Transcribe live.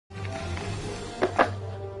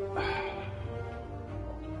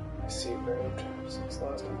the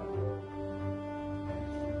last time.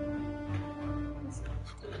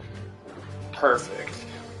 Perfect.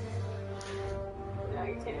 Now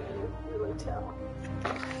you can't really tell.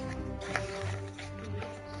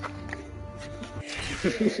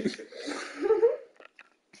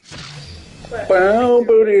 Bow,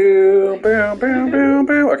 boo, bow, bow, bow,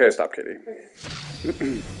 bow. Okay, stop, Kitty.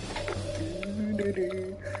 Okay.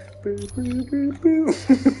 Boo, boo, boo, boo.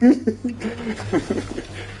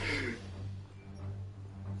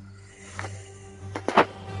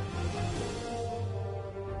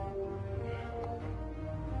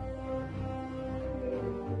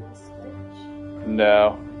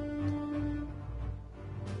 No.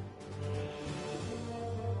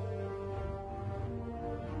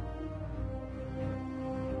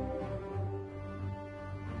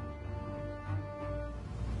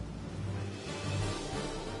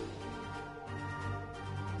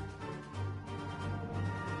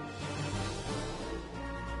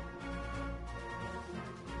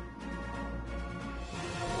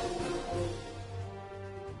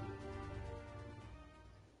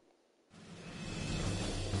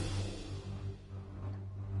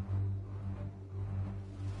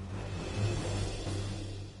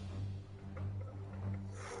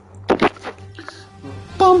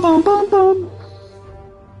 Bum, bum, bum, bum.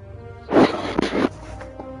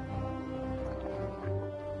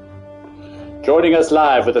 Joining us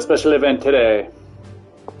live with a special event today.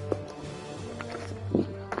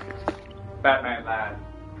 Batman Lad.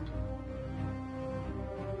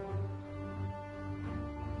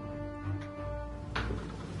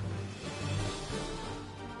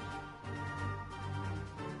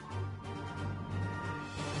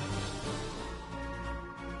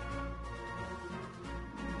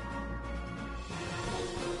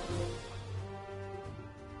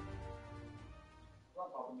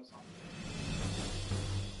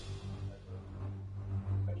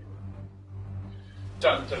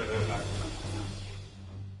 Dun, dun, dun, dun, dun.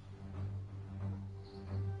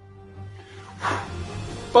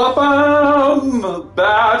 Ba-bum!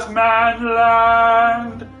 Batman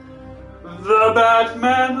Land! The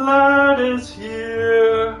Batman Land is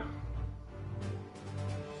here!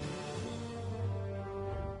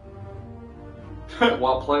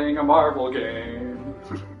 While playing a Marvel game.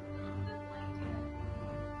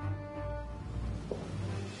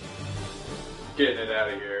 Getting it out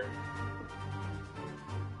of here.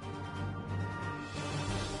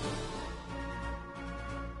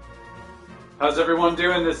 How's everyone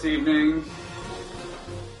doing this evening?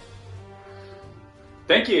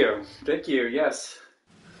 Thank you, yes.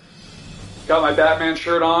 Got my Batman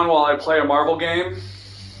shirt on while I play a Marvel game.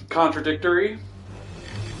 Contradictory.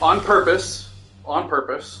 On purpose.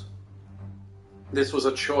 This was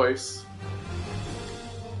a choice.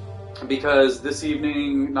 Because this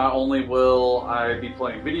evening, not only will I be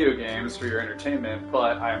playing video games for your entertainment,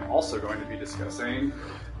 but I'm also going to be discussing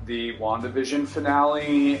the WandaVision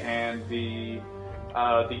finale and the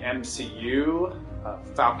MCU,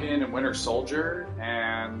 Falcon and Winter Soldier,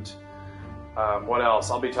 and what else?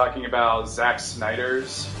 I'll be talking about Zack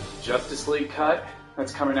Snyder's Justice League cut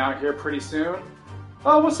that's coming out here pretty soon.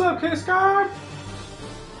 Oh, what's up, K-Scar?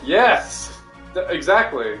 Yes,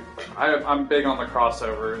 exactly. I'm big on the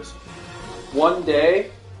crossovers. One day,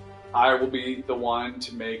 I will be the one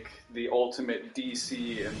to make the ultimate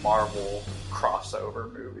DC and Marvel crossover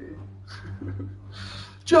movie.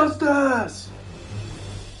 Justice!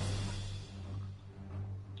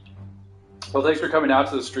 Well, thanks for coming out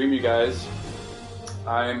to the stream, you guys.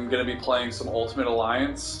 I'm going to be playing some Ultimate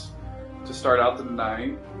Alliance to start out the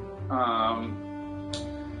night.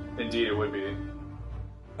 Indeed, it would be.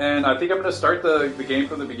 And I think I'm going to start the game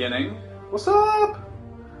from the beginning. What's up?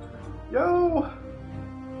 Yo!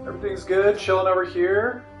 Everything's good, chilling over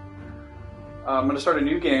here. I'm going to start a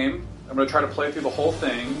new game. I'm going to try to play through the whole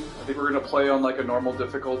thing. I think we're going to play on like a normal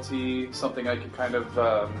difficulty, something I can kind of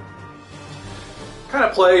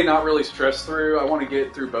play, not really stress through. I want to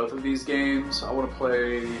get through both of these games. I want to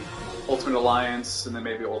play Ultimate Alliance and then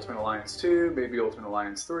maybe Ultimate Alliance 2, maybe Ultimate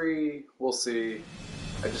Alliance 3. We'll see.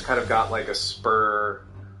 I just kind of got like a spur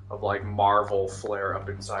of like Marvel flare up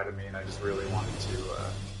inside of me, and I just really wanted to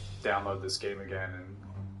download this game again and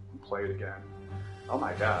play it again. Oh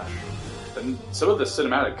my gosh. And some of the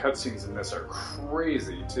cinematic cutscenes in this are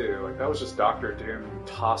crazy too. Like that was just Doctor Doom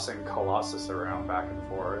tossing Colossus around back and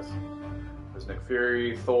forth. There's Nick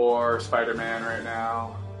Fury, Thor, Spider-Man right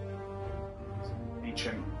now.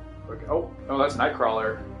 Ancient. Oh, that's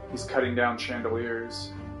Nightcrawler. He's cutting down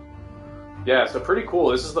chandeliers. Yeah, so pretty cool.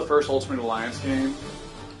 This is the first Ultimate Alliance game.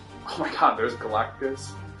 Oh my god, there's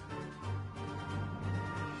Galactus.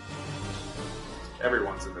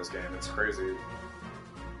 Everyone's in this game. It's crazy.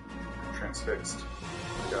 transfixed. Oh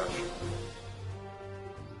my gosh.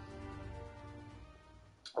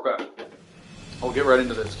 Okay. I'll get right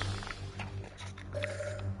into this.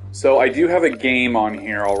 So I do have a game on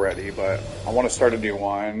here already, but I want to start a new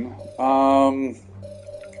one.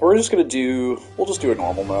 We'll just do a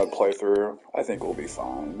normal mode playthrough. I think we'll be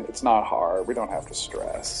fine. It's not hard. We don't have to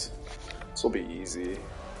stress. This will be easy.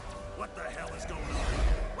 What the hell is going on?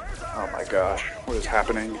 Oh my gosh, what is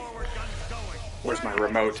happening? Where's my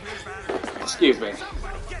remote? Excuse me.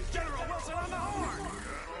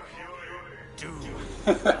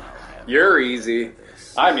 You're easy.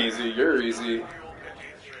 I'm easy. You're easy.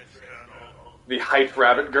 The hype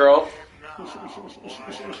rabbit girl.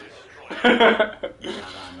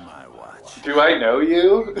 Do I know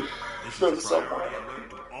you? From somewhere.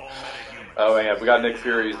 Oh yeah, we got Nick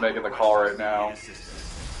Fury. He's making the call right now.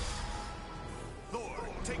 Thor,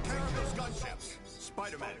 take care of those gunships.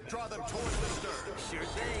 Spider-Man, draw them towards the stern. Sure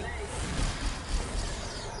thing.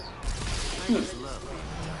 I just love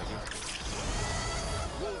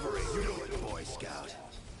you, Wolverine, you're a Boy Scout.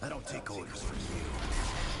 I don't take orders from you.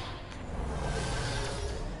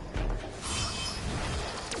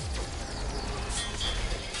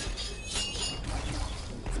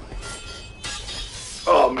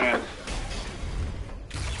 Oh man.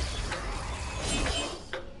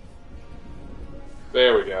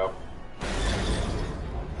 There we go.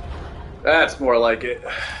 That's more like it.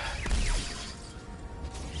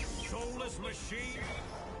 Soulless machine,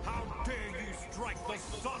 how dare you strike the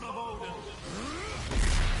son of Odin?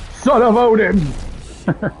 Son of Odin!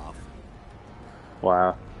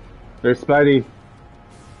 Wow. There's Spidey.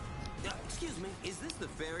 Excuse me, is this the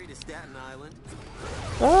ferry to Staten Island?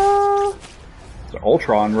 It's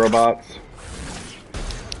Ultron robots.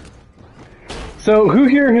 So, who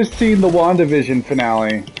here has seen the WandaVision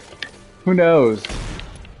finale? Who knows?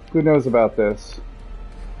 Who knows about this?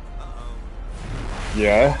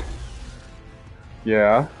 Yeah.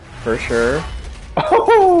 Yeah, for sure.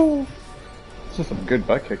 Oh! It's just some good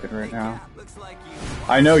butt kicking right now. Looks like you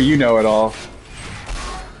I know you know it all.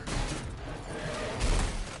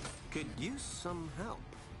 could use some help.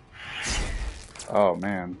 Oh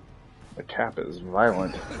man. The Cap is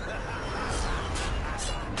violent.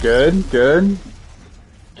 Good, good.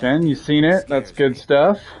 Ken, you seen it? That's good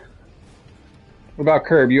stuff. What about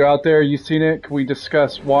Curb? You out there? You seen it? Can we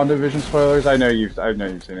discuss WandaVision spoilers? I know you've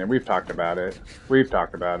seen it. We've talked about it.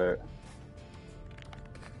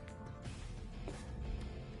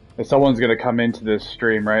 If someone's gonna come into this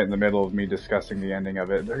stream right in the middle of me discussing the ending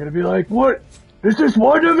of it, they're gonna be like, "What? Is this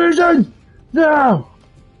WandaVision? No!"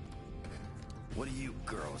 What are you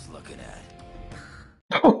girls looking at?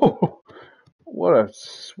 Oh, what a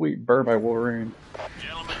sweet burn by Wolverine.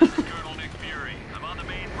 Gentlemen, this is Colonel Nick Fury. I'm on the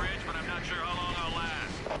main bridge, but I'm not sure how long I'll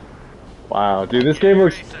last. Wow, dude, this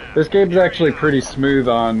game's actually pretty smooth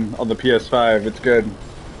on the PS5. It's good.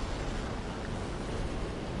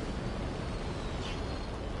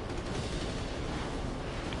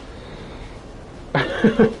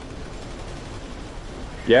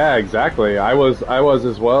 Yeah, exactly. I was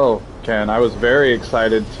as well, Ken. I was very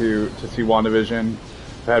excited to see WandaVision.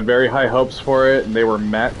 I had very high hopes for it, and they were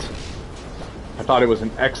met. I thought it was an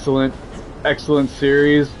excellent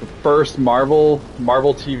series. The first Marvel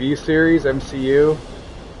TV series, MCU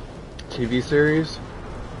TV series.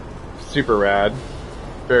 Super rad.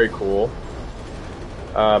 Very cool.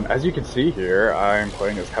 As you can see here, I'm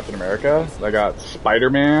playing as Captain America. I got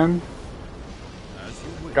Spider-Man.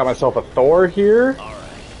 Got myself a Thor here.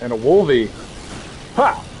 And a Wolvie.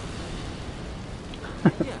 Ha!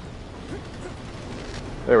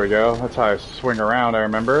 There we go. That's how I swing around, I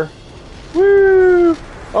remember. Woo!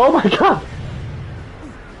 Oh my god!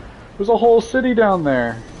 There's a whole city down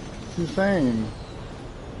there. It's insane.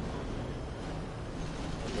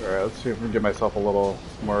 Alright, let's see if we can give myself a little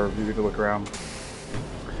more view to look around.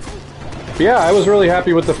 But yeah, I was really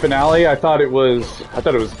happy with the finale. I thought it was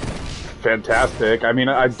fantastic. I mean,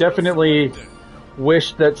 I definitely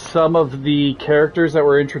wish that some of the characters that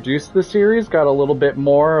were introduced to the series got a little bit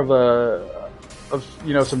more of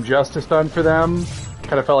some justice done for them.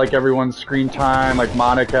 Kind of felt like everyone's screen time, like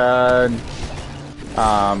Monica and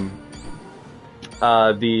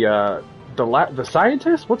the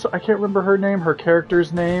scientist. I can't remember her name. Her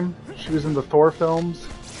character's name. She was in the Thor films.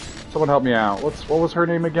 Someone help me out. What was her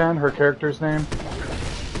name again? Her character's name.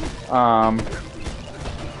 Oh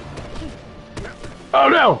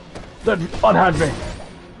no! That unhand me!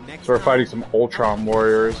 So we're fighting some Ultron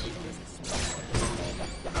warriors.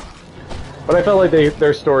 But I felt like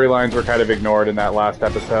their storylines were kind of ignored in that last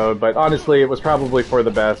episode, but honestly it was probably for the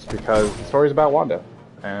best because the story's about Wanda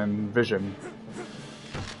and Vision.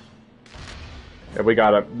 And we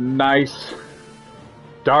got a nice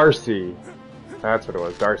Darcy. That's what it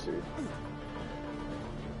was, Darcy.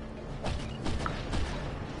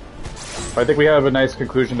 I think we have a nice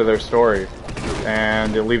conclusion to their story,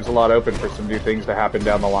 and it leaves a lot open for some new things to happen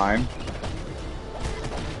down the line.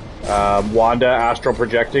 Wanda astral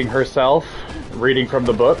projecting herself, reading from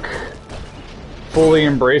the book, fully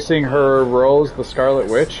embracing her role as the Scarlet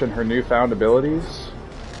Witch and her newfound abilities.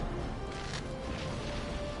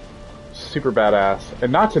 Super badass.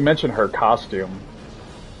 And not to mention her costume.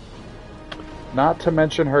 Not to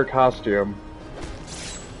mention her costume.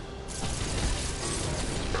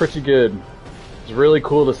 Pretty good. It's really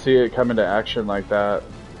cool to see it come into action like that.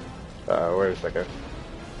 Wait a second.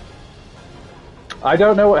 I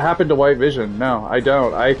don't know what happened to White Vision. No, I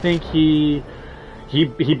don't. I think he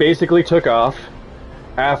basically took off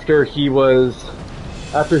after he was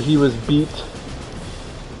beat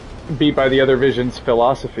by the other Vision's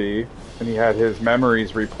philosophy, and he had his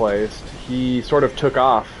memories replaced. He sort of took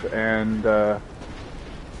off and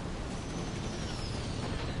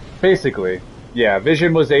basically, yeah,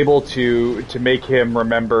 Vision was able to make him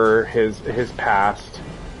remember his past,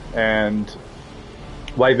 and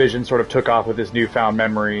White Vision sort of took off with his newfound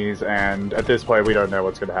memories, and at this point we don't know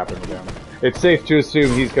what's going to happen with him. It's safe to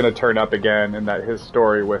assume he's going to turn up again, and that his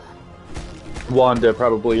story with Wanda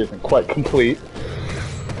probably isn't quite complete.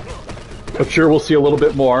 I'm sure we'll see a little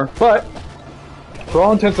bit more, but for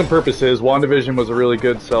all intents and purposes, WandaVision was a really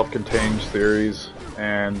good self-contained series,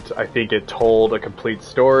 and I think it told a complete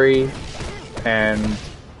story, and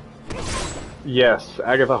yes,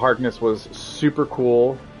 Agatha Harkness was super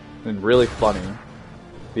cool and really funny.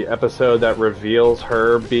 The episode that reveals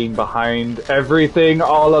her being behind everything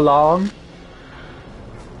all along.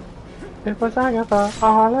 It was Agatha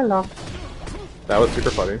all along. That was super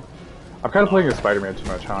funny. I'm kind of playing as Spider-Man too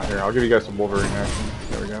much, huh? Here, I'll give you guys some Wolverine action.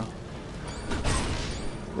 There we go.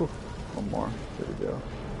 Ooh, one more. There we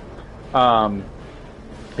go.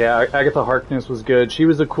 Yeah, Agatha Harkness was good. She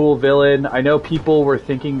was a cool villain. I know people were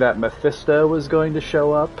thinking that Mephisto was going to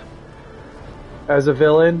show up as a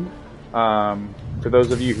villain. For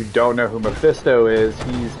those of you who don't know who Mephisto is,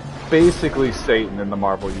 he's basically Satan in the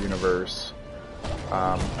Marvel Universe.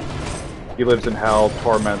 He lives in hell,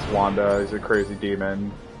 torments Wanda, he's a crazy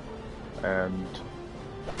demon, and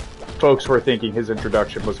folks were thinking his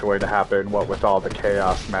introduction was going to happen, what with all the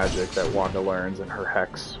chaos magic that Wanda learns and her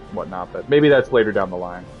hex, whatnot, but maybe that's later down the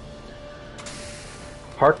line.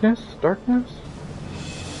 Harkness? Darkness?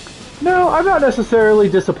 No, I'm not necessarily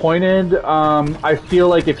disappointed. I feel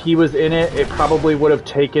like if he was in it, it probably would have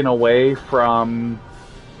taken away from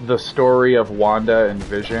the story of Wanda and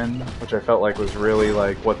Vision, which I felt like was really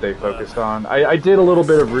like what they focused on. I did a little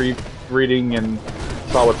bit of reading and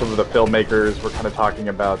saw what some of the filmmakers were kind of talking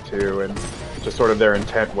about too, and just sort of their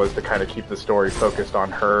intent was to kind of keep the story focused on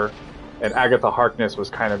her. And Agatha Harkness was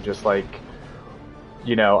kind of just like,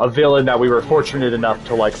 you know, a villain that we were fortunate enough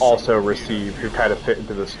to like also receive, who kind of fit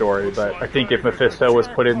into the story. But I think if Mephisto was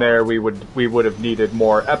put in there, we would have needed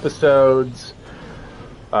more episodes.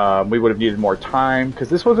 We would have needed more time, because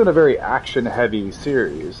this wasn't a very action-heavy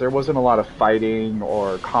series. There wasn't a lot of fighting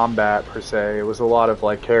or combat per se. It was a lot of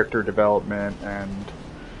like character development and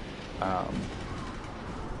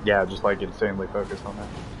yeah, just like insanely focused on that.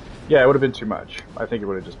 Yeah, it would have been too much. I think it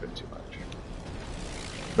would have just been too much.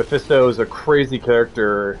 Mephisto is a crazy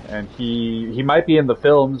character, and he might be in the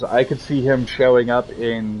films. I could see him showing up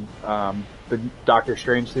in the Doctor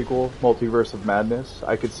Strange sequel, Multiverse of Madness.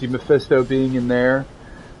 I could see Mephisto being in there,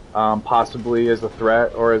 possibly as a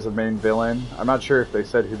threat or as a main villain. I'm not sure if they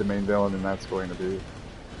said who the main villain in that's going to be.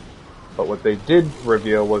 But what they did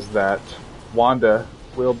reveal was that Wanda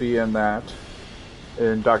will be in that,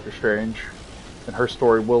 in Doctor Strange. And her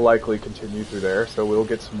story will likely continue through there, so we'll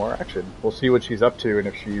get some more action. We'll see what she's up to, and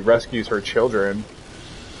if she rescues her children,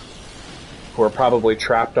 who are probably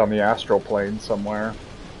trapped on the astral plane somewhere.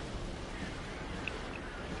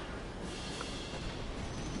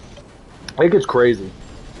 I think it's crazy.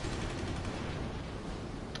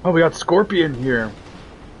 Oh, we got Scorpion here.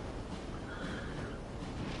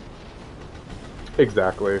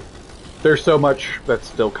 Exactly. There's so much that's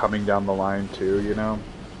still coming down the line, too, you know?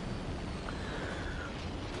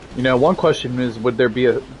 You know, one question is,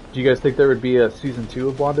 do you guys think there would be a season 2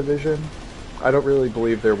 of WandaVision? I don't really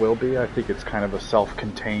believe there will be. I think it's kind of a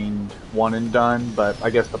self-contained one and done, but I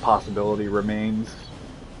guess the possibility remains.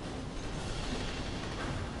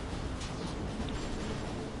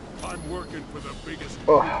 I'm working for the biggest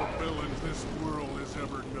group of villains this world has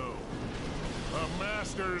ever known. The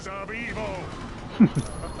Masters of Evil!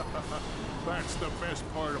 That's the best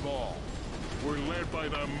part of all. We're led by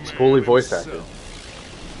the man It's fully voice acted. himself.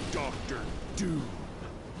 Dr. Doom.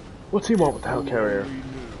 What's he want with the Hellcarrier?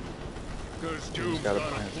 Because Doom's got got a a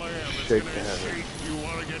plan. plan that's Shake gonna the head. shake you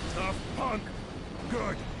wanna get tough, punk?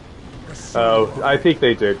 Good. Oh, I think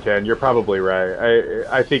they did, Ken. You're probably right.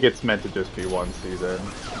 I think it's meant to just be one season.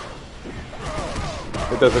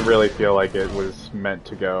 It doesn't really feel like it was meant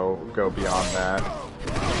to go beyond that.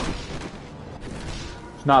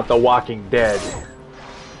 It's not The Walking Dead.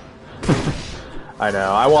 I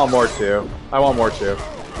know. I want more too. I want more too.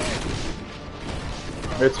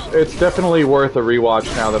 It's definitely worth a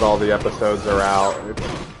rewatch now that all the episodes are out.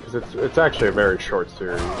 It's actually a very short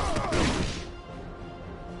series.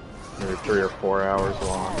 Maybe 3 or 4 hours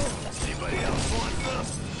long.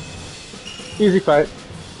 Easy fight.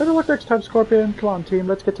 Better luck next time, Scorpion. Come on, team.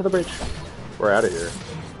 Let's get to the bridge. We're out of here.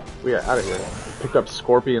 We are out of here. Picked up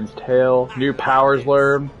Scorpion's tail. New powers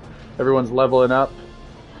learned. Everyone's leveling up.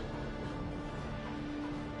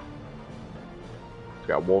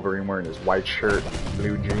 Got Wolverine wearing his white shirt,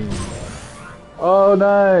 blue jeans. Oh,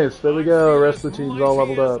 nice! There we go. The rest of the team's all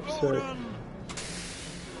leveled up. Sick.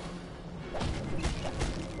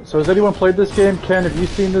 So has anyone played this game? Ken, have you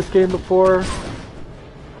seen this game before?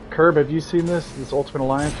 Curb, have you seen this Ultimate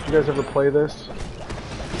Alliance? Did you guys ever play this?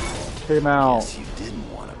 Came out. Guess you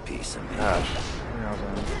didn't want a piece of me. Gosh.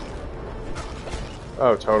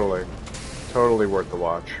 Oh, totally. Totally worth the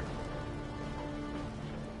watch.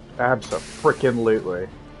 Abso-frickin-lutely.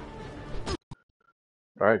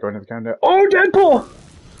 Alright, going to the countdown. Oh, Deadpool!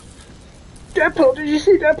 Deadpool! Did you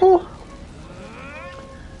see Deadpool?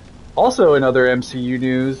 Also, in other MCU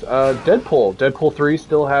news, Deadpool. Deadpool 3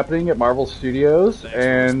 still happening at Marvel Studios,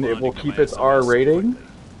 and it will keep its R rating.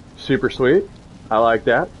 Super sweet. I like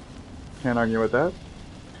that. Can't argue with that.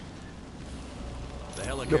 The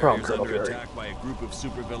helicarrier No problem, is Colonel under Fury. attack by a group of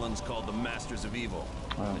supervillains called the Masters of Evil.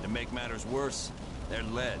 And to make matters worse, they're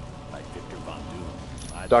led by Victor Von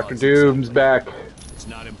Doom. Dr. Doom's back. It's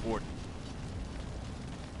not important.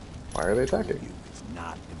 Why are they attacking? It's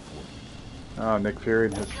not important. Oh, Nick Fury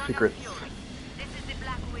and his secrets. This is the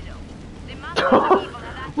Black Widow. The Masters of Evil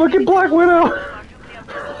have Look at Black Widow!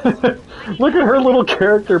 Look at her little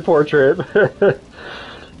character portrait.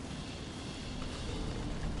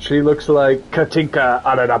 She looks like Katinka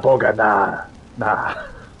Ananabogana. Nah.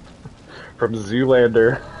 From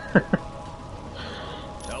Zoolander.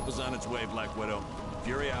 Help is on its way, Black Widow.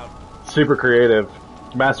 Fury out. Super creative.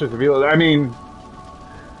 Masters of Evil. I mean,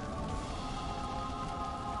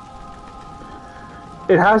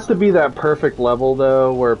 it has to be that perfect level,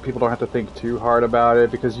 though, where people don't have to think too hard about it,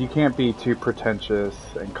 because you can't be too pretentious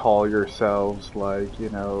and call yourselves, like, you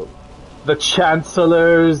know, the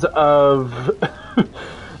chancellors of...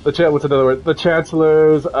 what's another word? The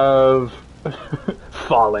chancellors of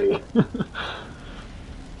folly.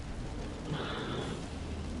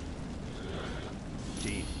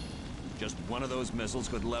 Team, just one of those missiles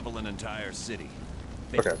could level an entire city.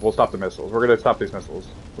 Okay, we'll stop the missiles. We're gonna stop these missiles.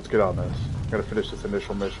 Let's get on this. Gotta finish this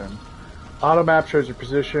initial mission. Auto map shows your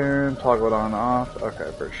position. Toggle it on and off.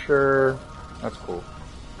 Okay, for sure. That's cool.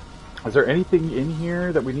 Is there anything in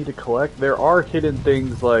here that we need to collect? There are hidden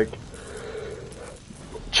things like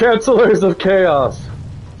Chancellors of Chaos.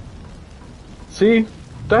 See?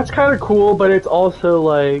 That's kind of cool, but it's also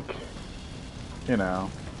like, you know,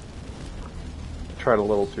 tried a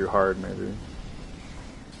little too hard maybe.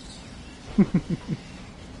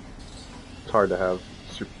 It's hard to have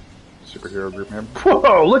superhero group, man.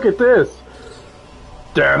 Whoa, look at this!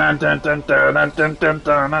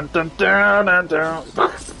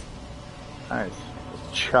 Nice.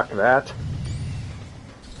 Chuck that.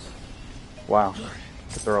 Wow.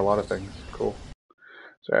 There are a lot of things. Cool.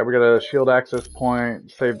 So yeah, we got a shield access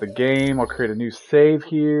point. Save the game. I'll create a new save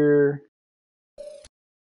here.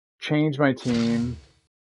 Change my team.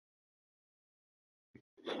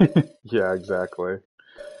 Yeah, exactly.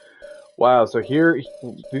 Wow, so here,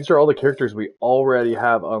 these are all the characters we already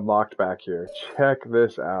have unlocked back here. Check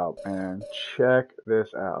this out, man. Check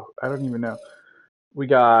this out. I don't even know. We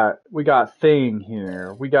got Thing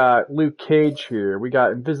here. We got Luke Cage here. We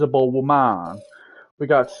got Invisible Woman. We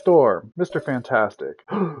got Storm. Mr. Fantastic.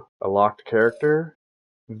 A locked character.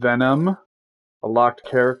 Venom. A locked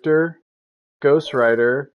character. Ghost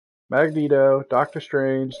Rider. Magneto. Doctor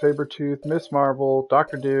Strange. Sabretooth. Miss Marvel.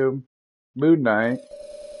 Doctor Doom. Moon Knight.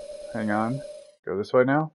 Hang on. Go this way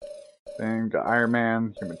now. Then got Iron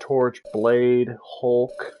Man, Human Torch, Blade,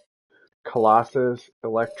 Hulk, Colossus,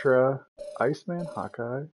 Elektra, Iceman,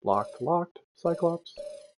 Hawkeye, Locked, Cyclops,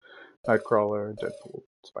 Nightcrawler, Deadpool,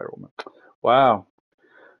 Spider-Woman. Wow.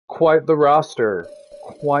 Quite the roster.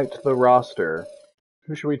 Quite the roster.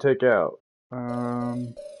 Who should we take out?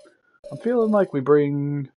 I'm feeling like we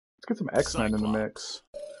bring... Let's get some X-Men in the mix.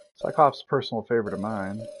 Cyclops' personal favorite of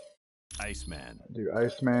mine. Iceman. Do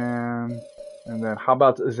Iceman. And then how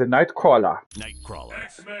about, is it Nightcrawler? Nightcrawler.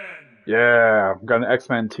 X-Men! Yeah, got an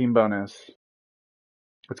X-Men team bonus.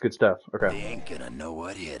 That's good stuff. Okay. They ain't gonna know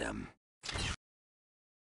what hit them.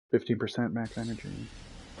 15% max energy.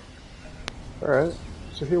 Alright,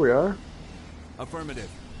 so here we are.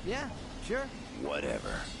 Affirmative. Yeah, sure.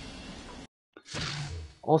 Whatever.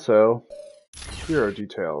 Also, hero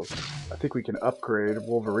details. I think we can upgrade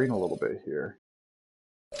Wolverine a little bit here.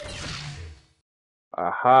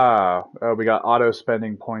 Aha! Oh, we got auto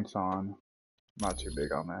spending points on. Not too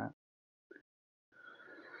big on that.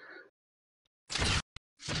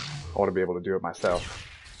 I want to be able to do it myself.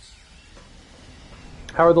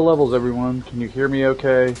 How are the levels, everyone? Can you hear me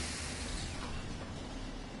okay?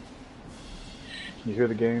 Can you hear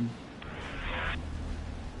the game?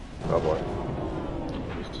 Oh boy.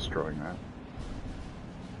 He's destroying that.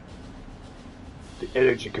 The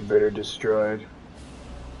energy converter destroyed.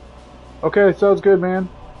 Okay, sounds good, man.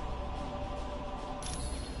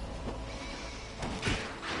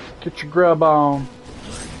 Get your grub on.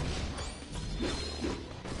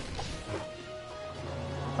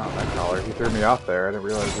 Oh, that collar. He threw me off there. I didn't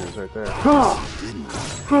realize he was right there.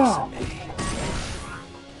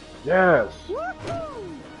 Yes!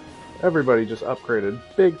 Everybody just upgraded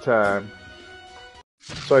big time.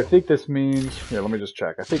 So I think this means... Here, let me just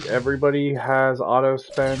check. I think everybody has auto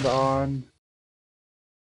spend on.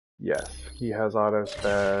 Yes, he has auto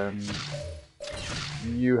spend.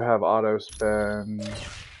 You have auto spend.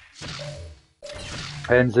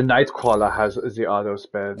 And the Nightcrawler has the auto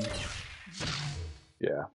spend.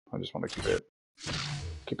 Yeah, I just want to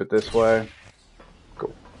keep it this way.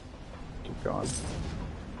 Cool. Keep going.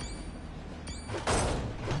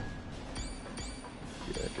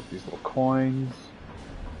 Yeah, get these little coins.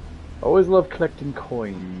 Always love collecting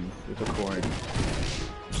coins. There's a coin.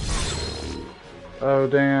 Oh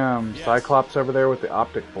damn, Cyclops over there with the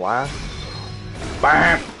optic blast.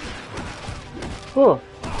 BAM! Huh!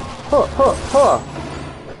 Huh! Huh! Huh!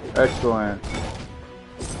 Excellent.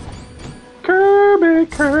 Kirby!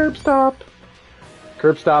 Curb stop!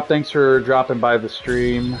 Curb stop, thanks for dropping by the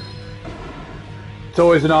stream. It's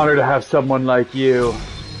always an honor to have someone like you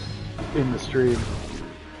in the stream.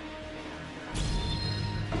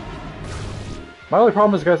 My only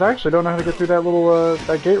problem is, guys, I actually don't know how to get through that little,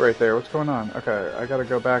 that gate right there. What's going on? Okay, I gotta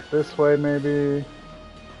go back this way, maybe.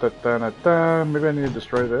 Da-da-da-da. Maybe I need to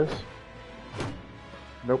destroy this.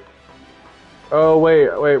 Nope. Oh, wait.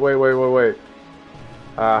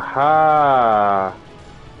 Aha!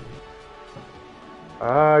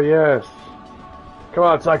 Ah, yes. Come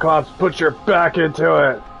on, Cyclops, put your back into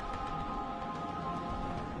it!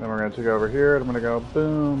 Then we're gonna take over here, and I'm gonna go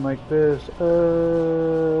boom, like this.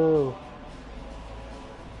 Oh!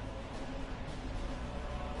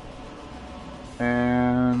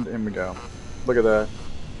 And in we go. Look at that.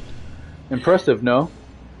 Impressive, no?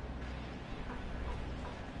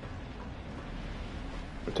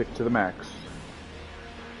 We'll take it to the max.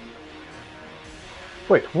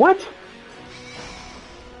 Wait, what?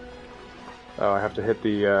 Oh, I have to hit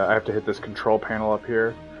the, I have to hit this control panel up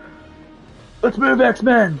here. Let's move,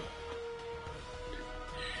 X-Men!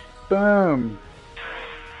 Boom.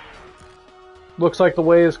 Looks like the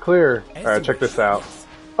way is clear. Alright, check this out.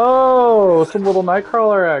 Oh, some little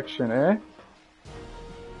Nightcrawler action, eh?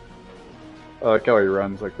 I like how he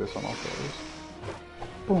runs like this on all fours.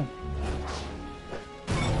 Boom.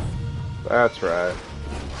 That's right.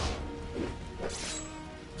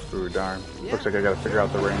 Ooh, darn. Looks like I gotta figure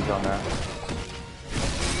out the range on that.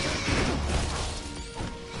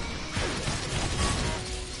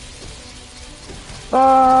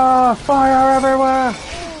 Ah! Fire everywhere!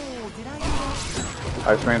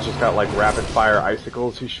 Iceman's just got like rapid fire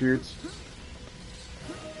icicles he shoots.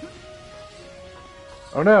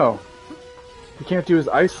 Oh no! He can't do his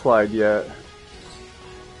ice slide yet.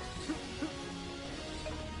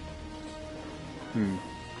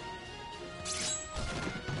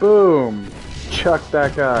 Boom! Chuck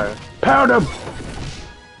that guy. Pound him!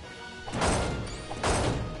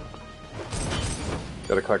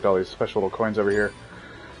 Gotta collect all these special little coins over here.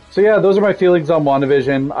 So yeah, those are my feelings on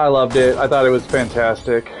WandaVision. I loved it. I thought it was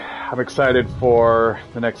fantastic. I'm excited for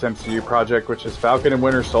the next MCU project, which is Falcon and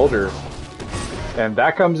Winter Soldier. And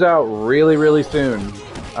that comes out really, really soon.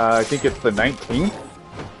 I think it's the 19th.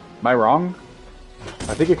 Am I wrong?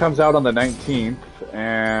 I think it comes out on the 19th,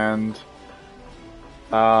 and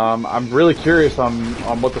I'm really curious on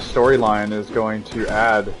what the storyline is going to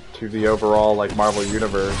add to the overall like Marvel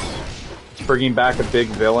universe. It's bringing back a big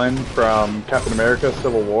villain from Captain America: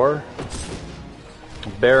 Civil War,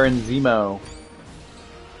 Baron Zemo.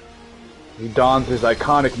 He dons his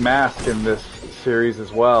iconic mask in this series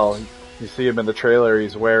as well. You see him in the trailer.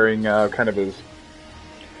 He's wearing kind of his.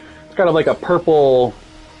 It's kind of like a purple,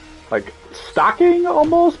 like stocking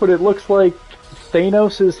almost, but it looks like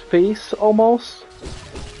Thanos' face almost.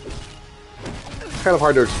 It's kind of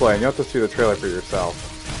hard to explain. You have to see the trailer for yourself.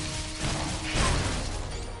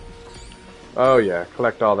 Oh yeah,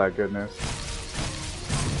 collect all that goodness.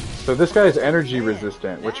 So this guy's energy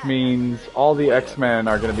resistant, which means all the X-Men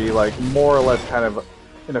are going to be like more or less kind of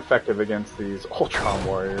ineffective against these Ultron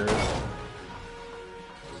warriors.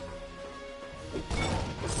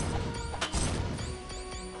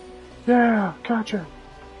 Yeah, gotcha.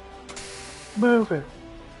 Move it.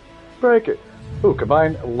 Break it. Ooh,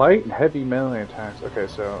 combine light and heavy melee attacks. Okay,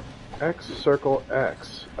 so X, circle,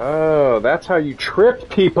 X. Oh, that's how you trip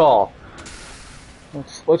people.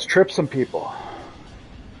 Let's trip some people.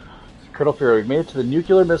 Critical Fury, we've made it to the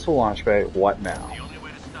nuclear missile launch bay. What now? The only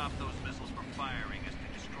way to stop those missiles from firing is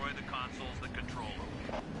to destroy the consoles that control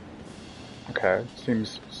them. Okay,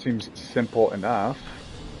 seems simple enough.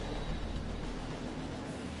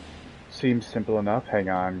 Seems simple enough. Hang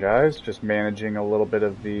on, guys. Just managing a little bit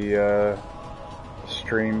of the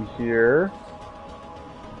stream here.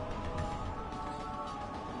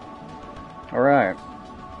 All right.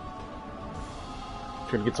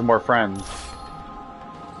 Gonna get some more friends.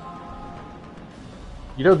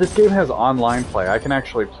 You know, this game has online play. I can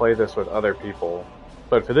actually play this with other people,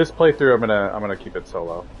 but for this playthrough, I'm gonna keep it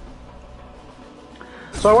solo.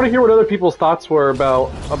 So I want to hear what other people's thoughts were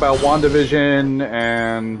about WandaVision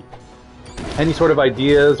and any sort of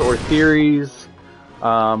ideas or theories.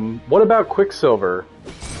 What about Quicksilver?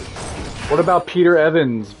 What about Peter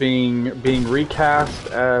Evans being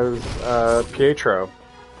recast as Pietro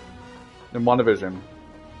in WandaVision?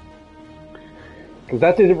 Because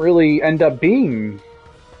that didn't really end up being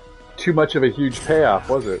too much of a huge payoff,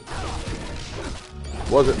 was it?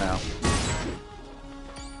 Was it now?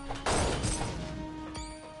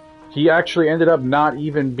 He actually ended up not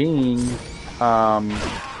even being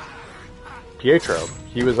Pietro.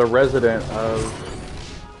 He was a resident of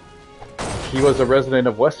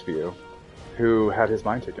Westview who had his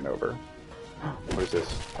mind taken over. What is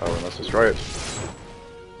this? Oh, we must destroy it.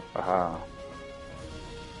 Aha.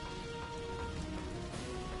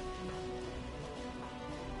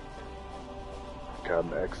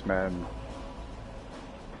 Come, X-Men.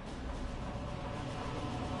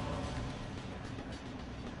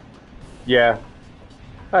 Yeah,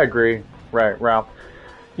 I agree. Right, Ralph.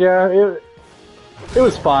 Yeah, it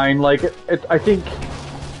was fine. Like, I think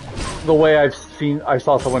the way I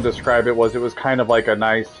saw someone describe it was kind of like a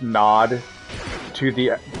nice nod to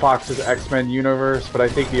the Fox's X-Men universe, but I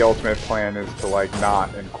think the ultimate plan is to like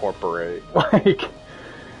not incorporate like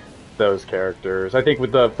those characters. I think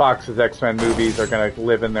with the Fox's X-Men movies are going to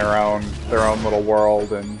live in their own little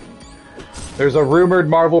world, and there's a rumored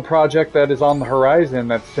Marvel project that is on the horizon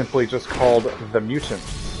that's simply just called The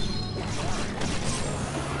Mutants.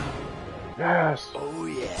 Yes. Oh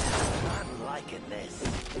yeah, I'm liking this.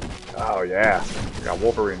 Oh yeah. We got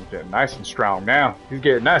Wolverine getting nice and strong now. He's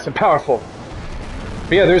getting nice and powerful.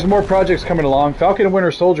 But yeah, there's more projects coming along. Falcon and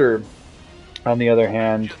Winter Soldier, on the other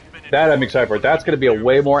hand, that I'm excited for. That's going to be a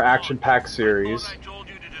way more action-packed series.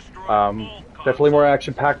 Definitely more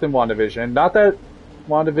action-packed than WandaVision.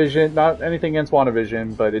 Not anything against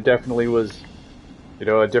WandaVision, but it definitely was, you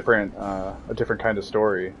know, a different kind of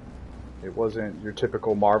story. It wasn't your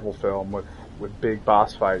typical Marvel film with big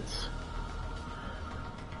boss fights.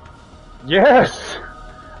 Yes!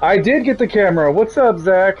 I did get the camera. What's up,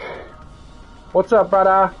 Zach? What's up,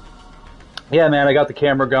 brother? Yeah, man, I got the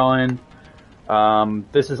camera going.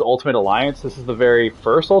 This is Ultimate Alliance. This is the very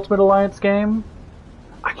first Ultimate Alliance game.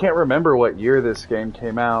 I can't remember what year this game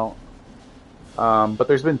came out. But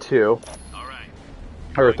there's been two.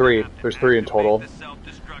 Or three. There's three in total.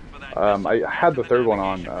 I had the third one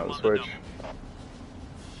on the Switch.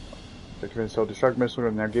 Self-destruct missile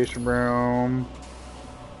in the navigation room.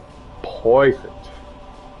 Perfect.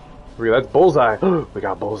 That's Bullseye. We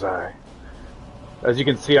got Bullseye. As you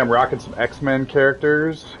can see, I'm rocking some X-Men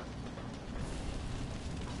characters.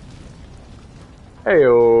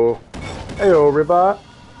 Heyo. Heyo, Ribot.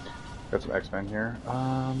 Got some X-Men here.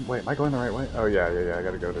 Wait, am I going the right way? Oh, yeah, I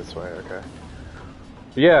gotta go this way, okay.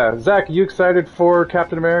 Yeah, Zach, are you excited for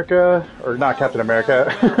Captain America? Or not Captain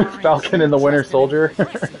America, Falcon and the Winter Soldier?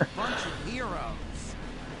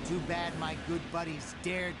 Too bad my good buddies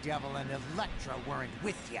Daredevil and Elektra weren't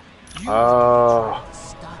with you.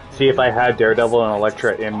 See, if I had Daredevil and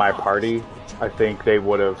Elektra in my party, I think they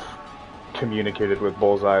would have communicated with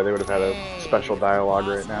Bullseye. They would have had a special dialogue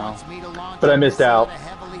right now. But I missed out.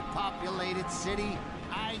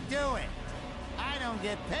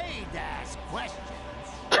 get paid to ask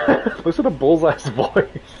questions. Listen to Bullseye's voice.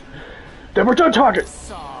 Then we're done talking.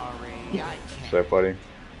 Sorry, I can't. So funny.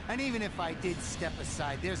 And even if I did step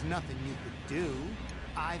aside, there's nothing you could do.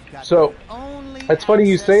 I've got So, the only it's funny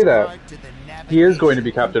you say access that. card to the He is going to be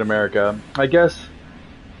navigation. Captain America. I guess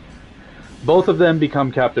both of them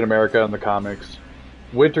become Captain America in the comics.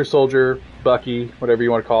 Winter Soldier, Bucky, whatever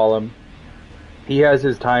you want to call him. He has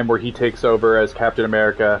his time where he takes over as Captain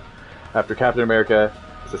America after Captain America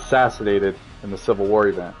is assassinated in the Civil War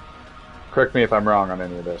event. Correct me if I'm wrong on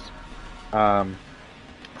any of this.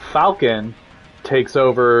 Falcon takes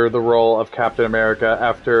over the role of Captain America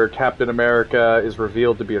after Captain America is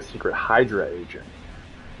revealed to be a secret Hydra agent.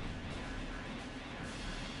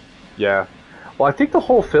 Yeah. Well, I think the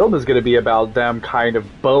whole film is going to be about them kind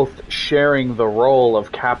of both sharing the role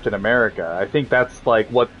of Captain America. I think that's like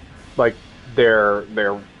what their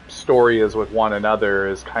story is with one another,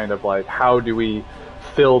 is kind of like, how do we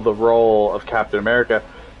fill the role of Captain America?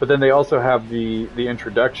 But then they also have the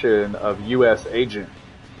introduction of U.S. Agent.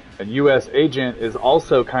 And U.S. Agent is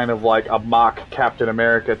also kind of like a mock Captain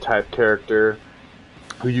America type character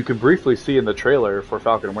who you can briefly see in the trailer for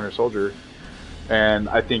Falcon and Winter Soldier. And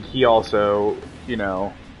I think he also, you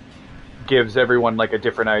know, gives everyone like a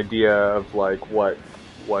different idea of like what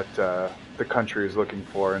the country is looking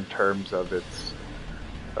for in terms of its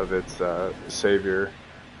savior,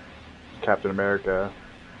 Captain America.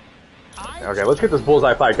 Okay, let's get this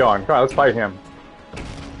bullseye fight going. Come on, let's fight him.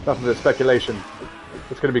 Enough of this speculation.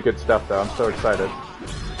 It's gonna be good stuff, though. I'm so excited.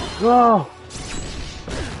 Oh!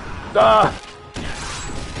 Ah!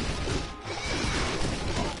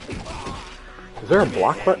 Is there a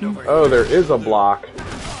block button? Oh, there is a block.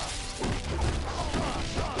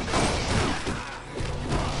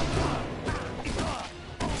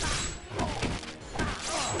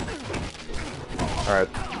 Alright.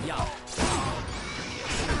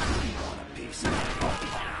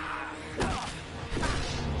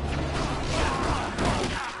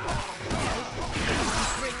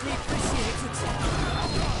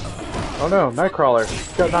 Oh no, Nightcrawler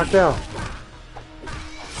got knocked out.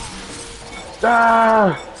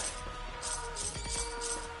 Ah!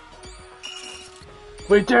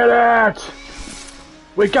 We did it!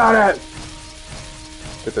 We got it!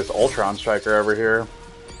 Get this Ultron Striker over here.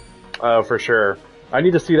 Oh, for sure. I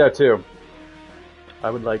need to see that too.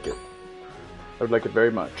 I would like it. I would like it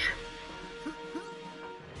very much.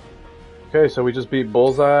 Okay, so we just beat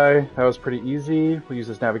Bullseye. That was pretty easy. We'll use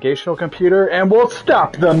this navigational computer, and we'll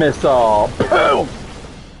stop the missile! Boom!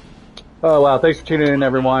 Oh wow, thanks for tuning in,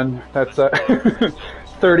 everyone. That's a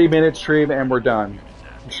 30-minute stream, and we're done.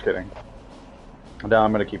 Just kidding. Now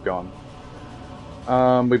I'm gonna keep going.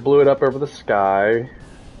 We blew it up over the sky,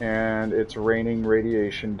 and it's raining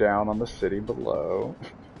radiation down on the city below.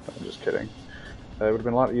 I'm just kidding. It would have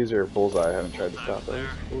been a lot easier if Bullseye hadn't tried to stop us.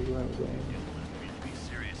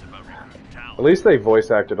 At least they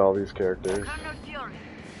voice acted all these characters. Colonel Fury,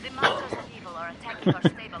 the Masters of Evil are attacking our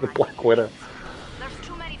stable. The Black Widow. There's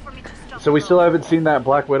too many for me to stop. So we still haven't seen that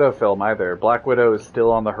Black Widow film either. Black Widow is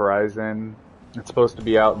still on the horizon. It's supposed to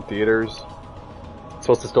be out in theaters. It's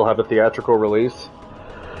supposed to still have a theatrical release.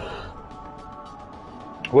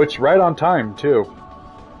 Which, right on time, too.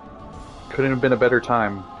 Couldn't have been a better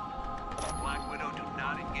time. Black Widow, do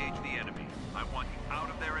not engage the enemy. I want you out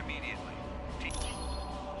of there immediately.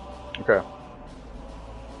 Okay.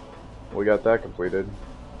 We got that completed.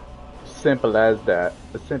 Simple as that.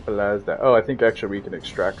 As simple as that. Oh, I think actually we can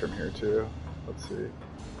extract from here too. Let's see.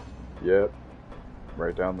 Yep.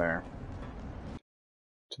 Right down there.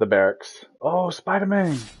 To the barracks. Oh,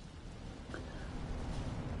 Spider-Man!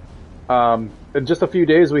 In just a few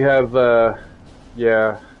days we have,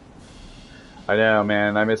 yeah. I know,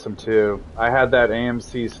 man. I miss him too. I had that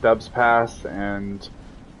AMC Stubbs Pass, and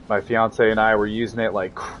my fiance and I were using it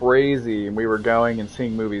like crazy, and we were going and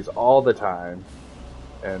seeing movies all the time.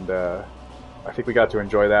 And I think we got to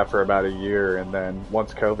enjoy that for about a year, and then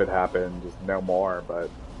once COVID happened, just no more. But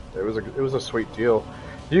it was a sweet deal.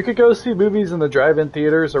 You could go see movies in the drive-in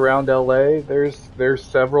theaters around LA. There's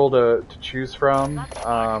several to choose from.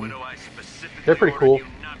 They're pretty cool.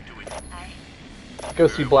 Go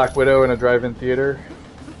see Black Widow in a drive-in theater.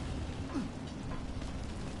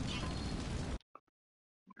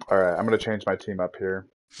 Alright, I'm gonna change my team up here.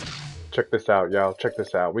 Check this out, y'all. Check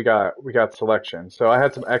this out. We got selection. So I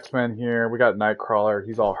had some X-Men here. We got Nightcrawler.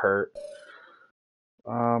 He's all hurt.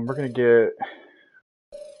 We're gonna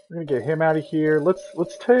get him out of here.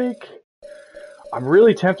 Let's take. I'm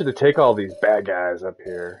really tempted to take all these bad guys up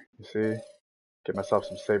here. You see? Get myself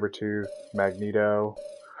some Sabretooth, Magneto,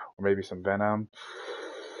 or maybe some Venom.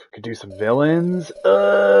 Could do some villains.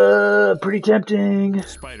 Pretty tempting.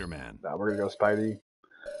 Spider-Man. Nah, we're gonna go Spidey.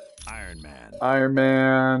 Iron Man. Iron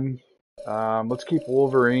Man. Let's keep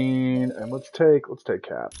Wolverine, and let's take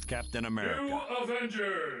Cap. Captain America. New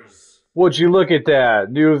Avengers. Would you look at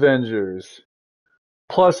that? New Avengers.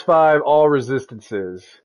 +5 all resistances.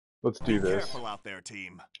 Let's do Be this. careful out there,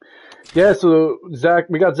 team. Yeah, so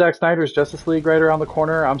we got Zack Snyder's Justice League right around the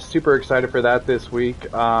corner. I'm super excited for that this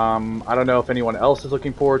week. I don't know if anyone else is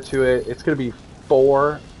looking forward to it. It's going to be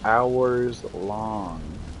 4 hours long.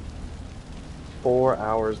 4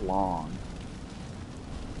 hours long.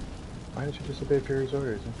 Why did you disobey Fury's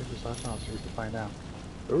orders? I think this last time so we can find out.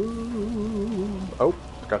 Ooh. Oh,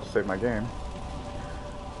 forgot to save my game.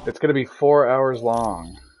 It's going to be 4 hours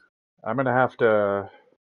long. I'm going to have to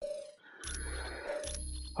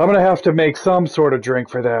make some sort of drink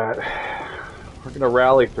for that. We're going to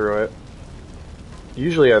rally through it.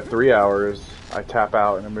 Usually at 3 hours, I tap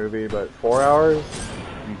out in a movie, but 4 hours?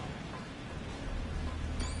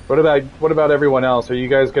 What about everyone else? Are you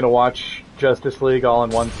guys going to watch Justice League all in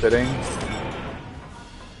one sitting?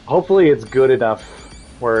 Hopefully it's good enough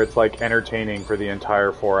where it's like entertaining for the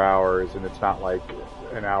entire 4 hours and it's not like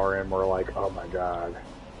an hour in we're like, oh my god,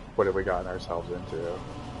 what have we gotten ourselves into?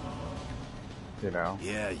 You know?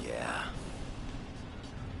 Yeah.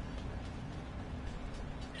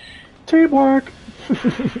 Teamwork!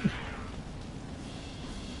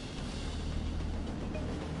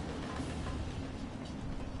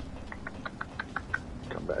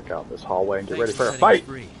 Come back out in this hallway and get ready for a fight!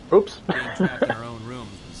 Oops! Being trapped in our own rooms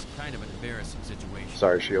was kind of an embarrassing situation.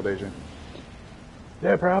 Sorry, Shield Agent.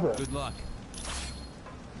 Yeah, problem. Good luck.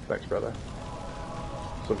 Thanks, brother.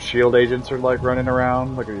 Some Shield agents are like running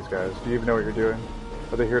around. Look at these guys. Do you even know what you're doing?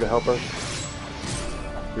 Are they here to help us?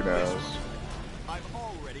 Who knows? I've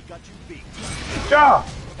already got you beat. Yeah!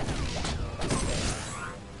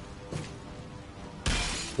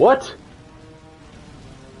 What?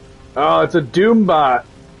 Oh, it's a Doombot.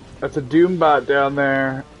 That's a Doombot down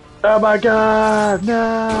there. Oh my god,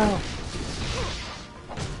 no!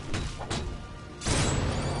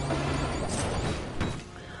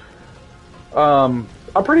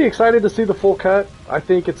 I'm pretty excited to see the full cut. I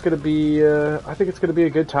think it's gonna be a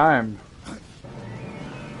good time.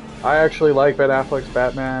 I actually like Ben Affleck's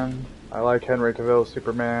Batman. I like Henry Cavill's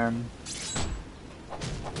Superman.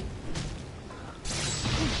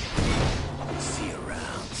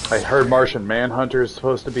 I heard Martian Manhunter is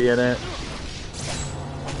supposed to be in it.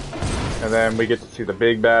 And then we get to see the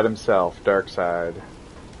big bad himself, Darkseid.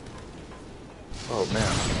 Oh man,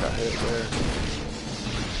 I got hit there.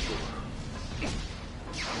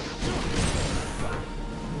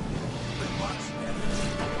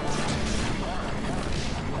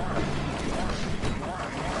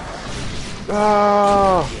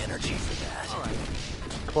 Oh!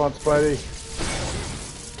 Come on, Spidey.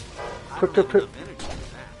 Quick.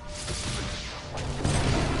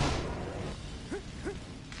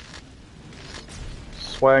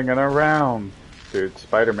 Swanging around. Dude,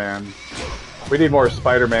 Spider-Man. We need more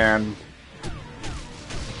Spider-Man.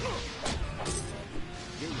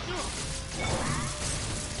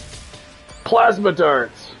 Plasma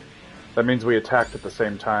darts! That means we attacked at the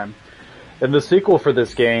same time. In the sequel for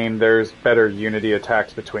this game, there's better unity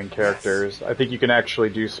attacks between characters. I think you can actually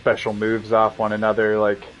do special moves off one another,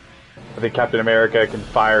 like, I think Captain America can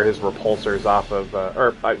fire his repulsors off of,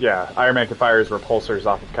 Iron Man can fire his repulsors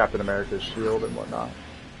off of Captain America's shield and whatnot.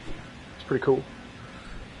 It's pretty cool.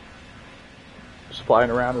 Just flying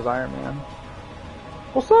around as Iron Man.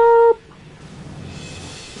 What's up?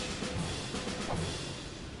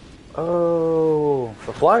 Oh,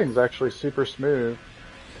 the flying's actually super smooth.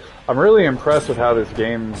 I'm really impressed with how this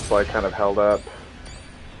game's like kind of held up.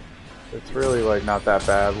 It's really like not that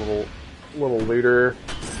bad. Little looter.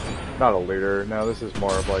 Not a looter. No, this is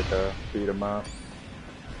more of like a beat 'em up.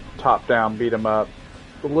 Top down beat 'em up.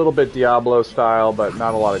 A little bit Diablo style, but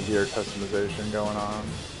not a lot of gear customization going on.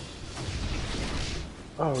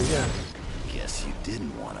 Oh yeah. Guess you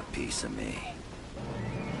didn't want a piece of me.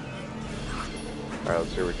 Alright,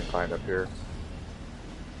 let's see what we can find up here.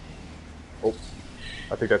 Oh.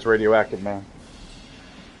 I think that's radioactive, man.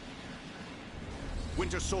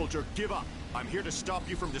 Winter Soldier, give up. I'm here to stop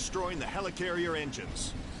you from destroying the helicarrier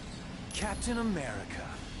engines. Captain America.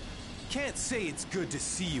 Can't say it's good to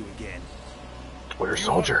see you again. Winter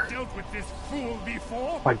Soldier. You dealt with this fool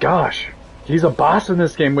before? My gosh. He's a boss in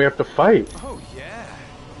this game we have to fight. Oh yeah.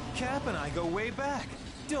 Cap and I go way back,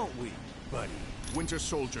 don't we, buddy? Winter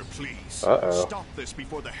Soldier, please. Uh-oh. Stop this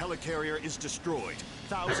before the helicarrier is destroyed.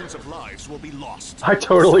 Thousands of lives will be lost. I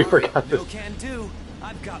totally Sorry, forgot this. No can do.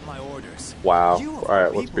 I've got my orders. Wow. You of Alright,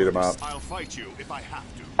 all let's people beat him up. I'll fight you if I have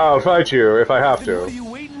to. I'll fight you if I have Then what are to. you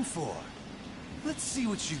waiting for? Let's see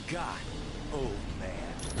what you got, old man.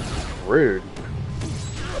 Rude.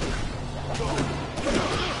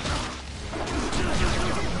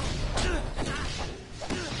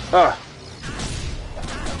 Ah.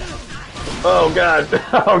 Oh god.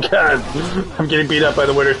 Oh god. I'm getting beat up by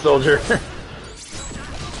the Winter Soldier.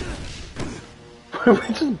 We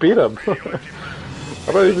just beat him.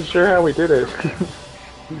 I'm not even sure how we did it. Why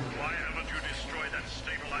haven't you destroyed that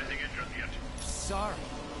stabilizing engine yet? Sorry,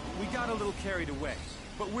 we got a little carried away,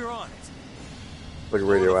 but we're on it. Like a Go to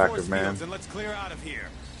the radioactive force man. fields and let's clear out of here.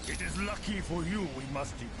 It is lucky for you we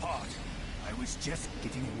must depart. I was just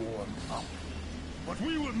getting warmed up. But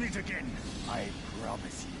we will meet again, I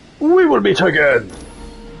promise you. We will meet again!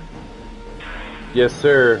 Yes,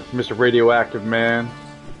 sir, Mr. Radioactive Man.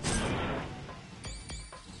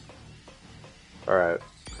 Alright.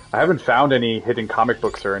 I haven't found any hidden comic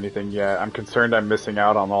books or anything yet. I'm concerned I'm missing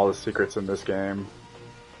out on all the secrets in this game.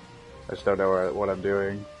 I just don't know what I'm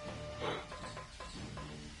doing.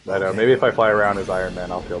 I know, maybe if I fly around as Iron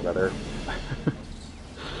Man, I'll feel better.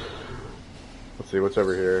 Let's see, what's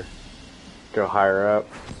over here? Go higher up.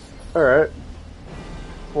 Alright.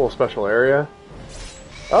 Full special area.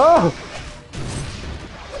 Oh!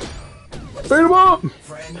 Beat him up!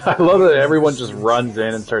 I love that everyone just runs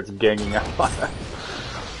in and starts ganging up on him.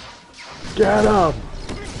 Get him!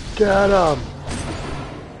 Get him!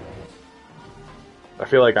 I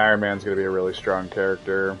feel like Iron Man's gonna be a really strong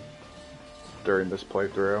character during this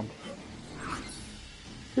playthrough.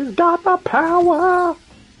 He's got the power!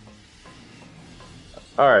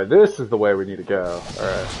 Alright, this is the way we need to go.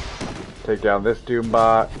 Alright. Take down this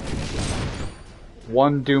Doombot.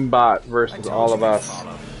 One Doombot versus all of us.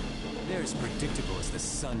 They're as predictable as the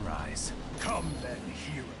sunrise. Come then,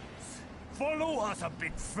 heroes. Follow us a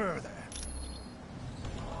bit further.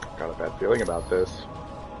 Got a bad feeling about this.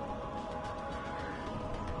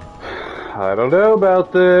 I don't know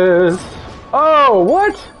about this. Oh,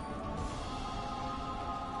 what?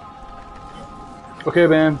 Okay,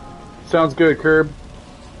 man. Sounds good, Curb.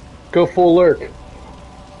 Go full lurk.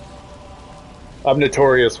 I'm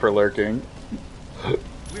notorious for lurking.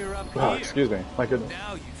 We're up Oh, here. excuse me. My goodness.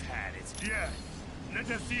 Now you've had it. Yes. Let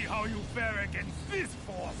us see how you fare against this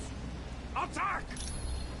force. Attack!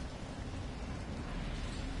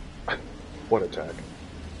 What attack?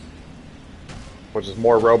 Which is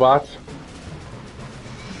more robots?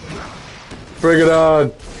 Bring it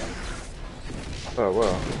on! Oh,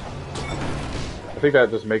 well. I think that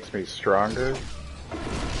just makes me stronger.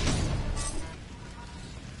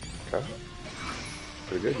 Okay.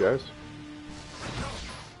 Pretty good, guys.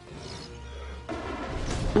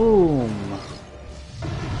 Boom!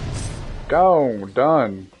 Go!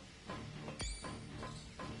 Done!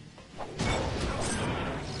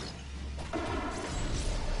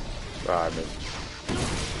 Ah, I missed.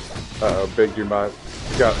 Uh-oh, Big Doombot.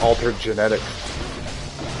 He's got altered genetics.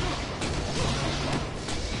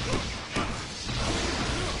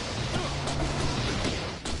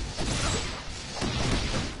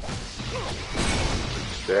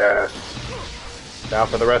 Yes. Now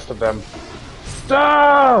for the rest of them.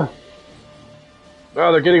 Ah!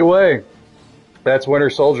 Oh, they're getting away. That's Winter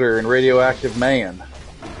Soldier and Radioactive Man.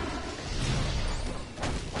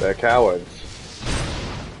 The cowards.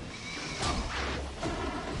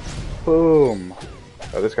 Boom.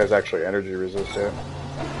 Oh, this guy's actually energy resistant.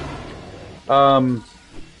 So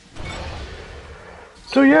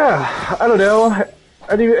yeah, I don't know.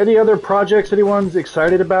 Any other projects anyone's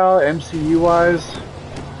excited about, MCU-wise?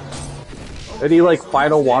 Any, like,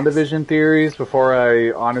 final WandaVision theories before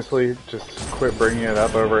I honestly just quit bringing it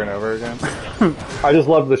up over and over again? I just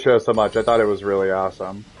loved the show so much. I thought it was really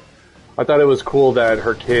awesome. I thought it was cool that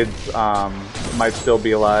her kids might still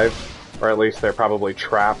be alive, or at least they're probably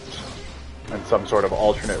trapped in some sort of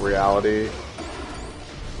alternate reality.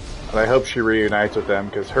 And I hope she reunites with them,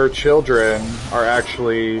 because her children are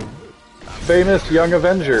actually famous Young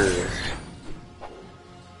Avengers.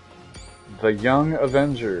 The Young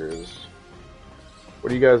Avengers. What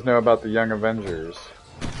do you guys know about the Young Avengers?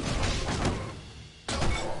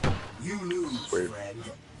 You lose, Sweet. friend.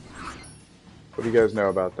 What do you guys know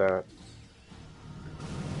about that?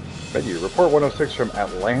 Menu. Report 106 from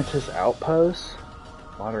Atlantis Outpost.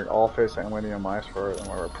 Monitoring all face and landing on mice for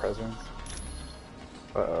our presence.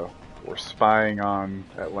 Uh-oh. We're spying on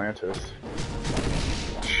Atlantis.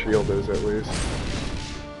 S.H.I.E.L.D. is, at least.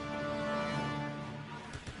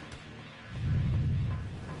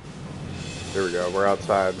 Here we go. We're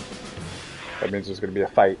outside. That means there's going to be a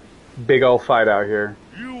fight. Big old fight out here.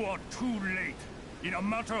 You are too late. In a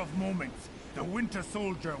matter of moments, the Winter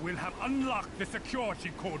Soldier will have unlocked the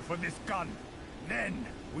security code for this gun. Then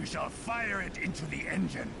we shall fire it into the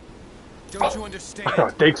engine. Don't you understand? I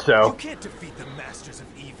don't think so. You can't defeat the Masters of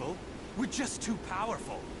Evil. We're just too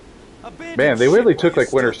powerful. Man, they really took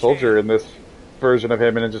like Winter Soldier in this version of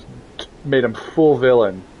him and it just made him full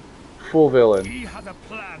villain. Full villain. He has a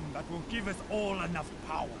plan that will give us all enough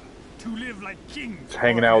power to live like kings. He's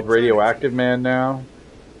hanging out with Radioactive Man now.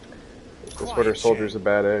 This Winter Soldier's a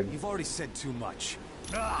bad egg. You've already said too much.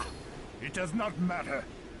 Ah, it does not matter.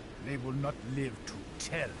 They will not live to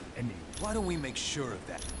tell anyone. Why don't we make sure of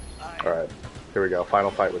that? Alright, here we go.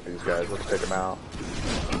 Final fight with these guys. Let's take them out.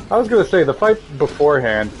 I was gonna say, the fight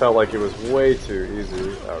beforehand felt like it was way too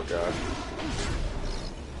easy. Oh gosh.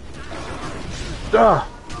 Ah!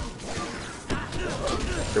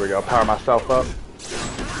 Here we go. Power myself up.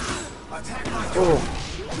 Oh.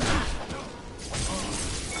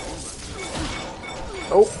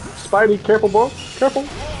 Oh, Spidey, careful, bro. Careful.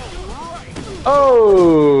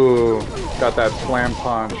 Oh! Got that slam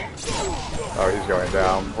punch. Oh, he's going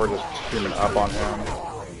down. We're just teaming up on him.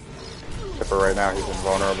 Except for right now, he's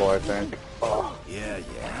invulnerable, I think. Oh. Yeah.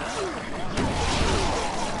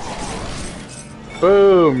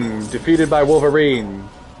 Boom! Defeated by Wolverine.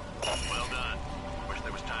 Well done. Wish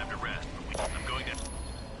there was time to rest, but I'm going to...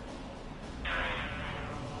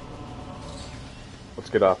 Let's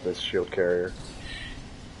get off this shield carrier.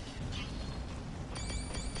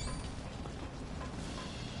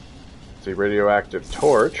 See, radioactive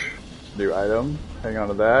torch. New item. Hang on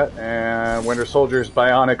to that. And Winter Soldier's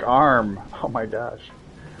bionic arm. Oh my gosh.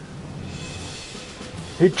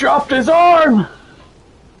 He dropped his arm!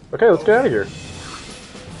 Okay, let's get out of here.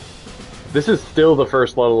 This is still the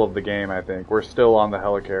first level of the game, I think. We're still on the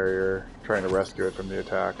helicarrier, trying to rescue it from the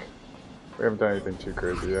attack. We haven't done anything too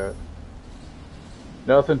crazy yet.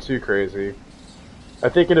 Nothing too crazy. I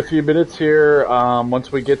think in a few minutes here,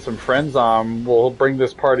 once we get some friends on, we'll bring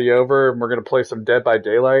this party over and we're going to play some Dead by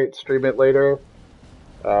Daylight, stream it later.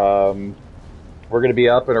 We're going to be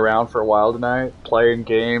up and around for a while tonight, playing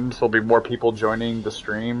games. There'll be more people joining the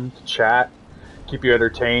stream to chat, keep you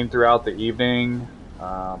entertained throughout the evening.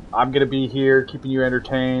 I'm going to be here keeping you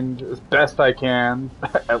entertained as best I can,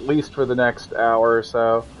 at least for the next hour or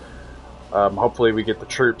so. Hopefully we get the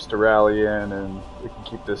troops to rally in and we can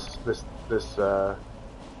keep this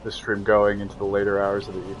stream going into the later hours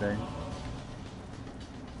of the evening.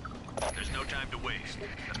 There's no time to waste.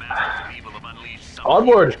 The Masters of Evil have unleashed some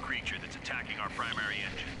Onward! huge creature that's attacking our primary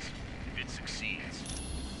engines. If it succeeds,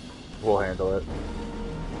 We'll handle it.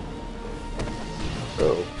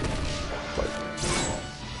 Oh. Like,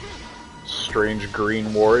 strange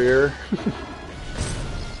green warrior.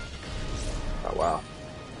 Oh wow.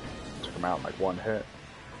 Took him out in like one hit.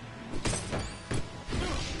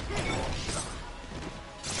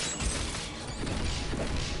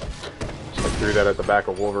 Threw that at the back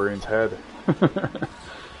of Wolverine's head.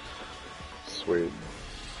 Sweet.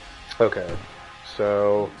 Okay,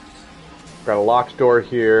 so got a locked door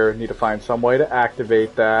here. Need to find some way to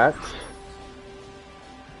activate that.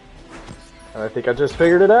 And I think I just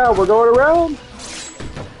figured it out. We're going around.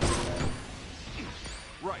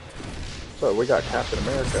 Right. So we got Captain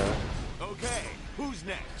America. Okay, who's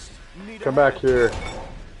next? Come back here.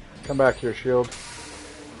 Come back here, Shield.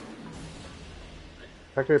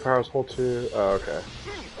 Activate powers, hold 2. Oh, okay.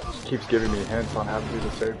 Just keeps giving me hints on how to do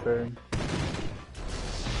the same thing.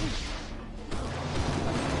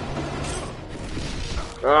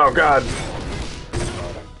 Oh god!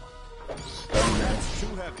 That's too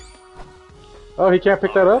heavy. Oh, he can't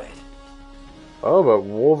pick that up? Oh, but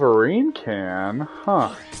Wolverine can?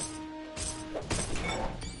 Huh.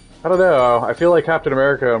 I don't know. I feel like Captain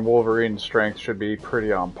America and Wolverine's strength should be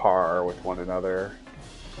pretty on par with one another.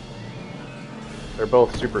 They're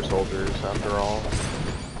both super soldiers, after all.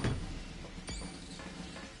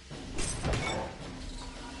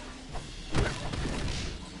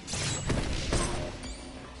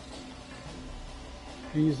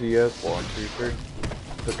 Easy as 1, 2, 3.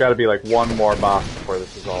 There's got to be like one more boss before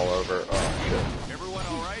this is all over. Oh shit! Everyone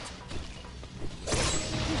all right?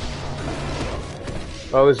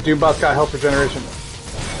 Oh, this Doombot's got health regeneration.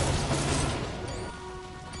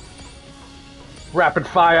 Rapid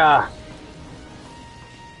fire!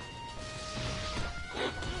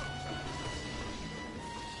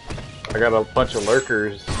 I got a bunch of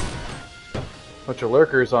lurkers.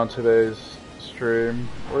 On today's stream.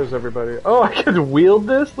 Where's everybody? Oh, I can wield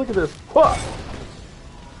this? Look at this. Whoa!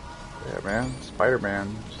 Yeah, man.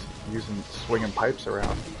 Spider-Man. Just using, swinging pipes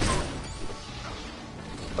around.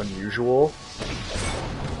 Unusual.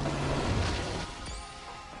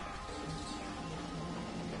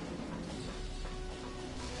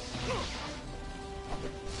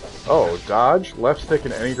 Oh, dodge, left stick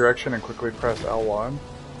in any direction and quickly press L1.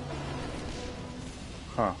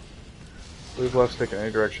 Huh. Leave left stick in any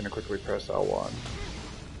direction and quickly press L1.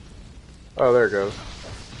 Oh, there it goes.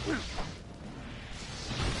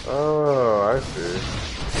 Oh, I see.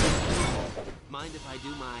 Mind if I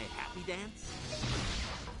do my happy dance?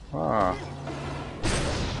 Huh.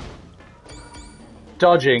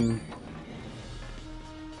 Dodging.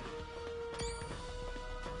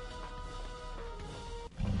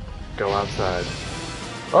 Go outside.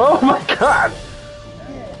 Oh my god!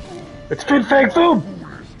 It's Fin Fang Foom!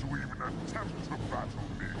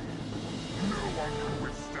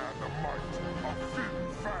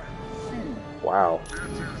 Wow.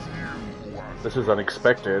 This is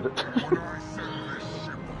unexpected.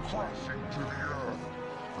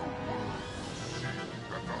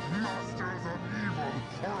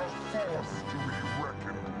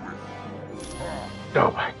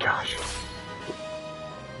 Oh my gosh.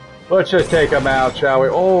 Let's just take them out, shall we?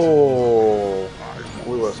 Oh!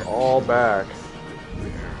 Blew us all back.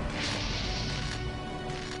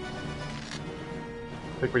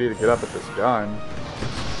 I think we need to get up at this gun.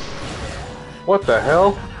 What the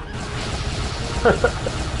hell?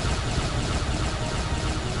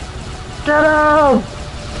 Get him!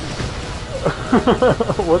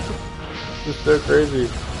 What the? This is so crazy.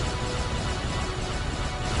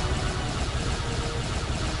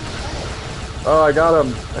 Oh, I got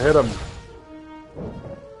him. I hit him.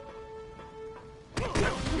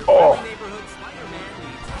 Oh!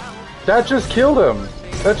 That just killed him.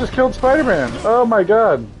 That just killed Spider-Man. Oh my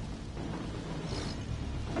god.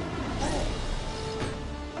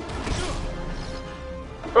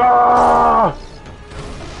 Ah!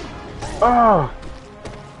 Ah!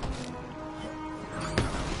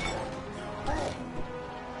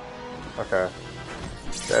 Okay.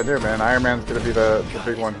 Yeah, I do, man. Iron Man's gonna be the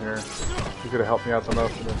big one here. He's gonna help me out the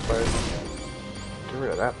most in this fight. Get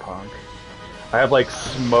rid of that punk. I have like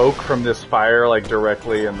smoke from this fire like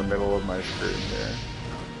directly in the middle of my screen here.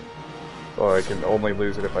 So I can only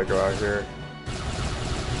lose it if I go out here.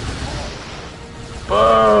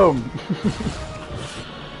 Boom!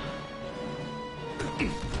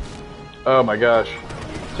 Oh my gosh.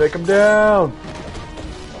 Take him down!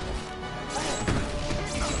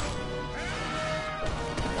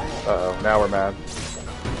 Uh-oh, now we're mad.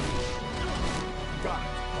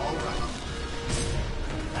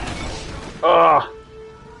 Ugh!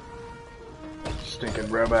 Stinking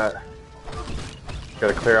robot.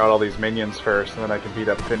 Gotta clear out all these minions first, and then I can beat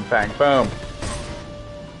up Fin Fang Foom.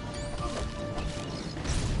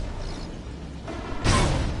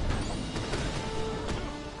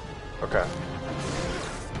 Okay.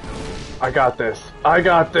 I got this. I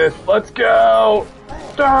got this. Let's go!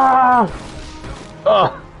 Ah!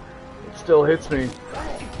 Ugh! It still hits me.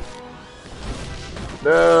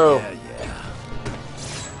 No!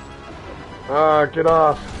 Ah, get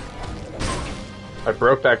off. I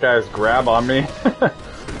broke that guy's grab on me.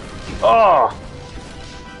 Oh!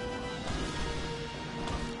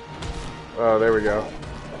 Oh, there we go.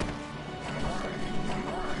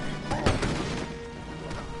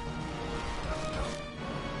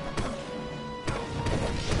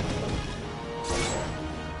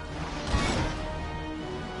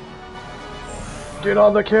 Get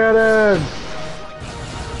on the cannon!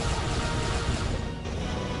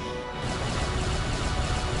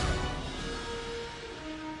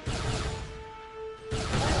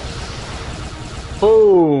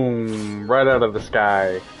 Boom! Right out of the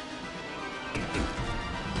sky.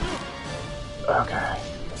 Okay.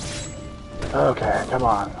 Okay, come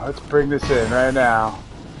on. Let's bring this in right now.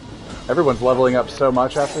 Everyone's leveling up so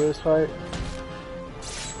much after this fight.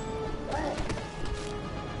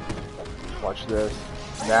 Watch this.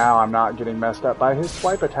 Now I'm not getting messed up by his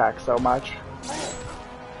swipe attack so much.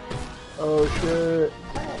 Oh shit.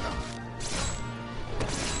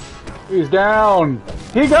 He's down!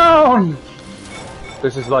 He gone!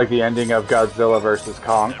 This is like the ending of Godzilla vs.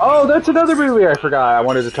 Kong. Oh, that's another movie I forgot I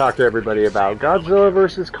wanted to talk to everybody about. Godzilla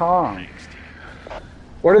vs. Kong.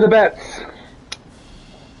 What are the bets?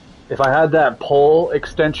 If I had that poll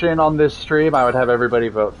extension on this stream, I would have everybody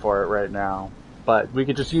vote for it right now. But we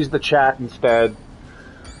could just use the chat instead.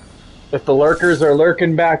 If the lurkers are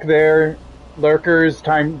lurking back there, lurkers,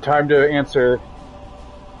 time to answer.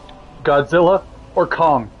 Godzilla or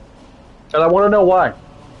Kong? And I want to know why.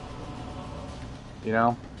 You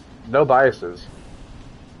know, no biases.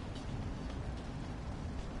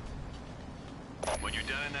 When you're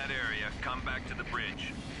done in that area, come back to the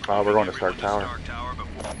bridge. Oh, we're going to Stark Tower.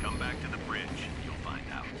 Before you come back to the bridge, you'll find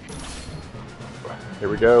out. Here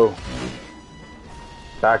we go.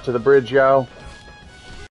 Back to the bridge, yo.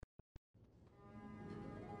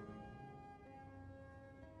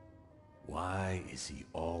 he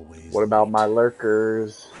always What about late. my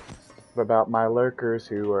lurkers? What about my lurkers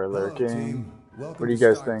who are Hello, lurking? team. Welcome What do you to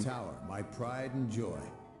guys Stark think? Tower, my pride and joy.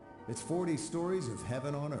 It's 40 stories of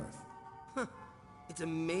heaven on earth. It's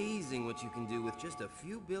amazing what you can do with just a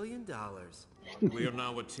few $1 billion. We are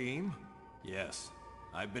now a team? Yes.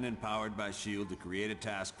 I've been empowered by S.H.I.E.L.D. to create a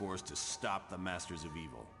task force to stop the Masters of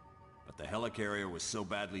Evil. But the helicarrier was so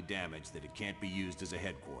badly damaged that it can't be used as a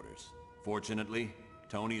headquarters. Fortunately,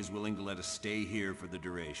 Tony is willing to let us stay here for the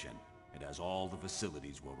duration. It has all the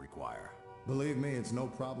facilities we'll require. Believe me, it's no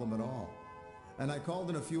problem at all. And I called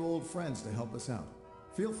in a few old friends to help us out.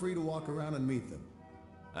 Feel free to walk around and meet them.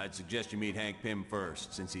 I'd suggest you meet Hank Pym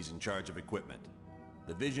first, since he's in charge of equipment.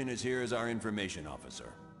 The Vision is here as our information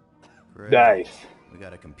officer. Great. Nice. We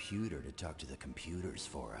got a computer to talk to the computers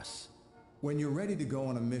for us. When you're ready to go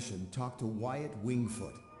on a mission, talk to Wyatt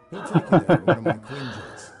Wingfoot. He'll take you there in one of my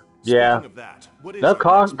Quinjets. Yeah. Speaking of that, what is No, our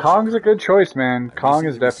next Kong's a mission? good choice, man. I Kong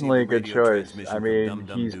is recently definitely a received good radio choice. transmission I from mean, Dum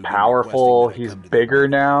Dum he's Dugan powerful. requesting that I He's come to the bigger White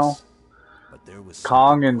now. House. But there was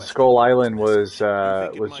Kong something in questionable Skull with Island this was message.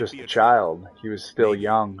 You think it might just be a a child. He was still Maybe.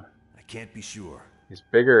 young. I can't be sure. He's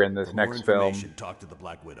bigger in this For more next film. information, talk to the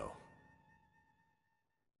Black Widow.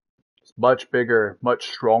 It's much bigger,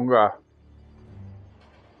 much stronger.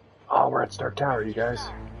 Oh, we're at Stark Tower, you guys.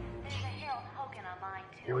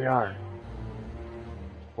 Here we are.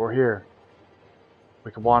 We're here.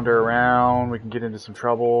 We can wander around. We can get into some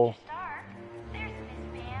trouble. We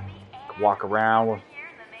can walk around with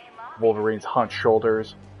Wolverine's hunched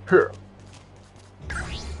shoulders. Here.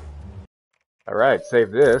 Alright,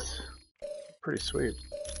 save this. Pretty sweet.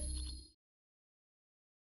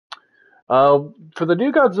 For the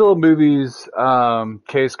new Godzilla movies,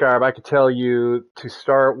 K-Scarb, I could tell you to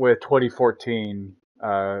start with 2014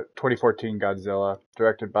 Godzilla,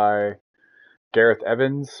 directed by Gareth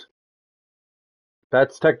Evans.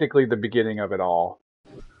 That's technically the beginning of it all.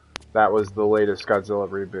 That was the latest Godzilla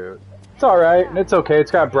reboot. It's alright, and it's okay.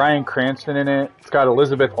 It's got Bryan Cranston in it. It's got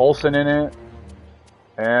Elizabeth Olsen in it.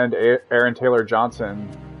 And Aaron Taylor Johnson.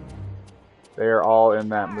 They are all in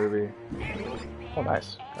that movie. Oh,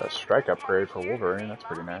 nice. Got a strike upgrade for Wolverine. That's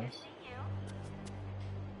pretty nice.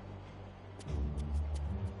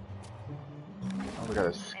 Oh, we got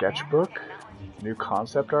a sketchbook. New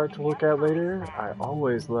concept art to look at later. I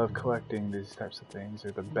always love collecting these types of things.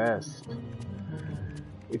 They're the best.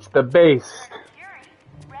 It's the best.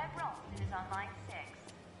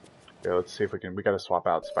 Yeah, let's see if we can. We gotta swap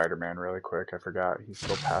out Spider-Man really quick. I forgot. He's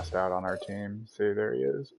still passed out on our team. See, there he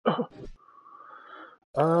is.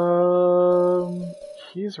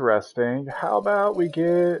 He's resting. How about we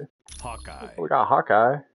get Hawkeye. We got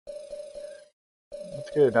Hawkeye. Let's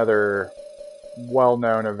get another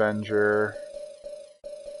well-known Avenger.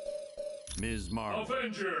 Ms. Marvel.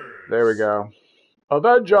 Avengers! There we go.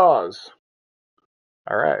 Avengers!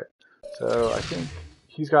 Alright. So I think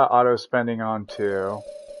he's got auto spending on too.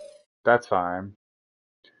 That's fine.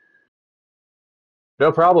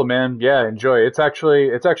 No problem, man. Yeah, enjoy. It's actually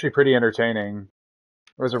pretty entertaining.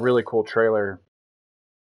 It was a really cool trailer.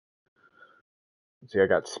 Let's see, I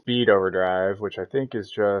got Speed Overdrive, which I think is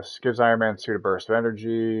just gives Iron Man suit a burst of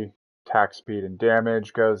energy, attack speed and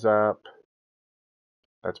damage goes up.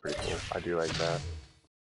 That's pretty cool. I do like that.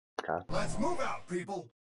 Okay. Let's move out, people.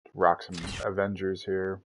 Rock some Avengers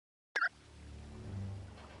here.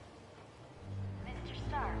 Mr.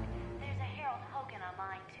 Stark, there's a Harold Hogan on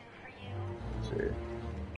line 2 for you. Let's see.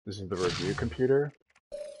 This is the review computer.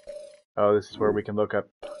 Oh, this is where we can look up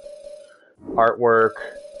artwork.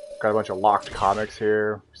 Got a bunch of locked comics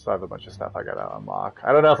here. Still have a bunch of stuff I gotta unlock.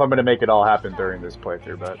 I don't know if I'm gonna make it all happen during this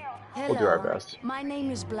playthrough, but we'll do our best. My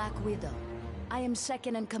name is Black Widow. I am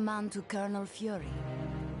second in command to Colonel Fury.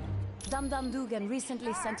 Dum Dum Dugan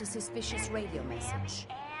recently sent a suspicious radio message.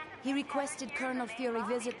 He requested Colonel Fury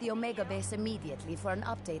visit the Omega base immediately for an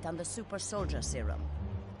update on the super soldier serum.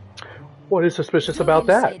 What is suspicious about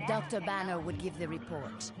that? Said Dr. Banner would give the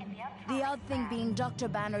report. The odd thing being Dr.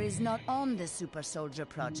 Banner is not on the super soldier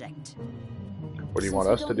project. What do you want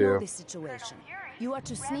Since us we to don't know do? this situation, you are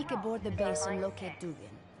to sneak aboard the base and locate Dugan.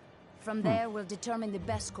 From there, we'll determine the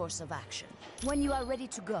best course of action. When you are ready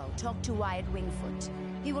to go, talk to Wyatt Wingfoot.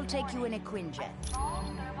 He will take you in a Quinjet.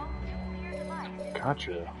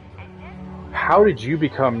 Gotcha. How did you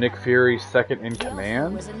become Nick Fury's second in The offer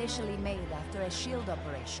command? was initially made after a shield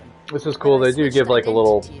operation. This is cool. But I They do switched give like a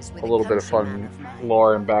little identities with bit of countryman fun of mine.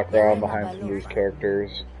 lore and background Elena behind some of these Balova.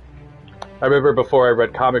 characters. I remember before I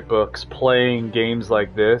read comic books, playing games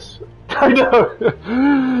like this. I know.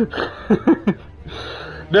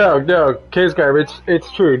 No, Case Garb,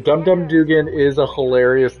 it's true. Dum Dum Dugan is a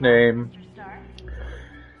hilarious name.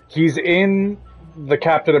 He's in the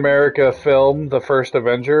Captain America film, the first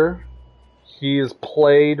Avenger, he's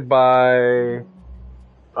played by...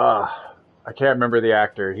 I can't remember the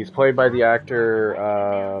actor. He's played by the actor...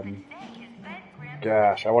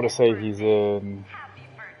 gosh, I want to say he's in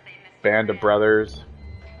Band of Brothers.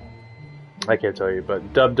 I can't tell you,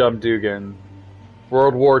 but Dum Dum Dugan,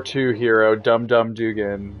 World War II hero Dum Dum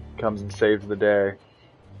Dugan, comes and saves the day.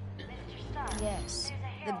 Yes,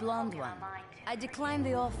 the blonde one. I declined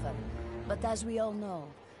the offer, but as we all know,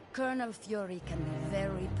 Colonel Fury can be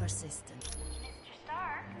very persistent.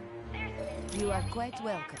 You are quite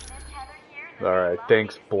welcome. Alright,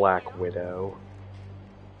 thanks, Black Widow.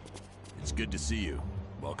 It's good to see you.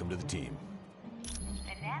 Welcome to the team.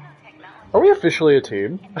 Are we officially a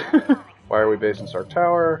team? Why are we based in Stark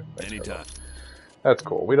Tower? Anytime. That's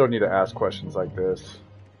cool. We don't need to ask questions like this.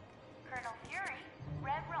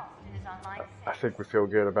 I think we feel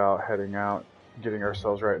good about heading out, getting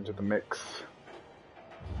ourselves right into the mix.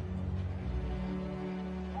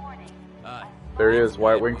 There he is,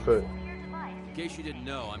 Wyatt Wingfoot. In case you didn't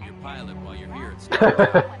know, I'm your pilot while you're here at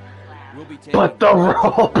Stark. We'll be taking But the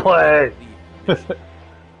roleplay!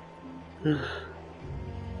 This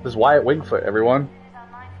is Wyatt Wingfoot, everyone.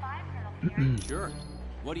 Sure.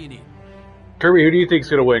 What do you need? Kirby, who do you think's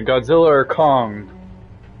gonna win, Godzilla or Kong?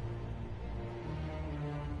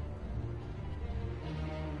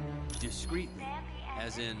 Discreetly,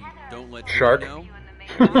 as in, don't let Shark? you know.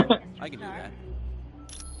 Yeah, I can do that.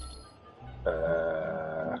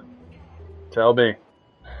 Tell me.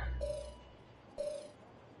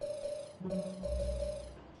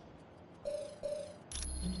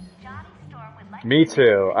 Me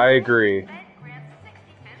too, I agree.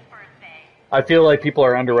 I feel like people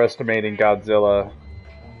are underestimating Godzilla.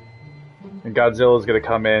 And Godzilla's gonna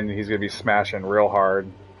come in and he's gonna be smashing real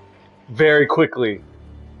hard. Very quickly.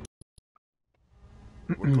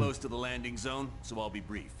 We're close to the landing zone, so I'll be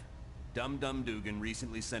brief. Dum Dum Dugan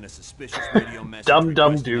recently sent a suspicious radio message Dum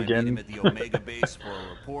Dum requesting I meet Dugan. him at the Omega base for a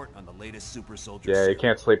report on the latest super soldier Yeah, you serum.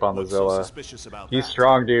 can't sleep on the What's so Zilla. suspicious about He's that?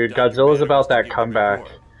 strong, dude. Dr. Godzilla's Banner about wants to that give the comeback.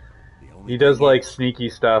 report. The only He does thing like is, sneaky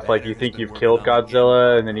stuff, like you Banner think has you've been killed working on the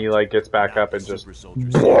Godzilla, game and then he like gets back without up and the just super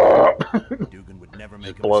soldier serum. Dugan would never make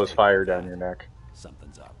just a blows mistake fire like down that. your neck.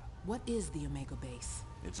 Something's up. What is the Omega base?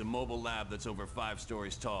 It's a mobile lab that's over 5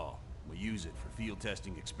 stories tall. We use it for field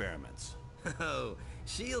testing experiments. Oh,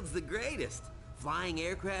 S.H.I.E.L.D.'s the greatest. Flying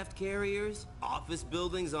aircraft carriers, office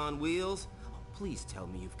buildings on wheels. Oh, please tell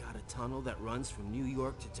me you've got a tunnel that runs from New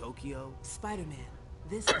York to Tokyo. Spider-Man,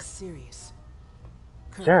 this is serious.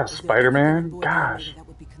 Yeah, Spider-Man? Gosh.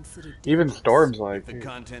 Even Storm's like... If the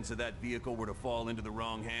contents of that vehicle were to fall into the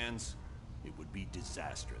wrong hands, it would be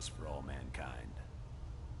disastrous for all mankind.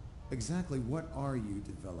 Exactly what are you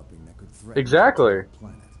developing that could threaten Exactly. the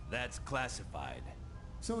planet? That's classified.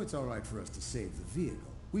 So it's all right for us to save the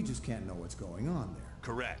vehicle. We just can't know what's going on there.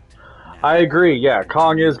 Correct. I agree. Yeah,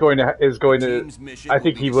 Kong is going to. I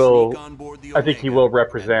think he will. I think he will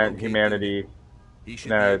represent humanity at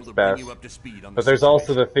its best. But there's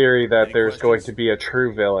also the theory that there's going to be a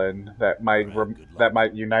true villain that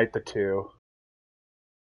might unite the two.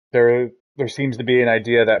 There seems to be an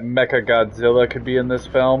idea that Mecha Godzilla could be in this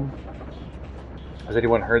film. Has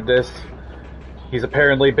anyone heard this? He's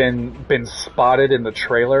apparently been spotted in the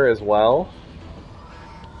trailer as well.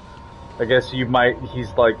 I guess he's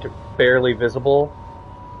like barely visible.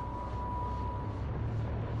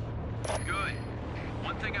 Good.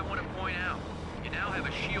 One thing I want to point out, you now have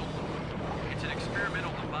a shield. It's an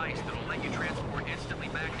experimental device that'll let you transport instantly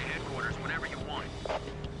back to headquarters whenever you want.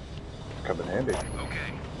 Come in handy.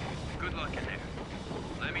 Okay. Good luck in there.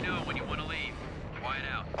 Let me know when you want to leave. Quiet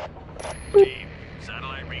out. Team,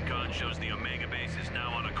 satellite recon shows the Omega base is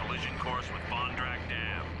now on a collision course with Bondrak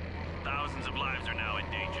Dam. Thousands of lives are now in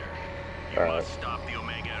danger. You must stop the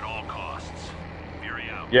Omega at all costs. Fury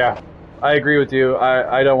out. Yeah, I agree with you.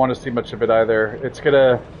 I don't want to see much of it either. It's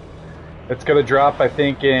gonna drop, I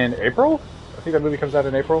think, in April. I think that movie comes out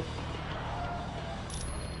in April.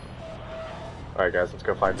 All right, guys, let's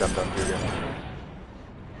go find Dum Dum Dugan.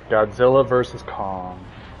 Godzilla versus Kong.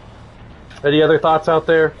 Any other thoughts out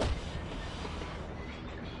there?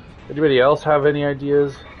 Anybody else have any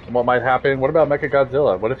ideas on what might happen? What about Mecha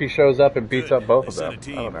Godzilla? What if he shows up and beats up both of them? I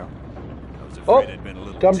don't know. Oh,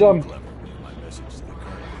 Dum Dum.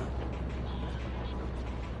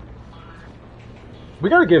 We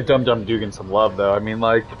gotta give Dum Dum Dugan some love, though. I mean,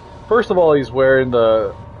 like, first of all, he's wearing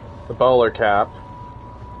the bowler cap,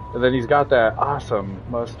 and then he's got that awesome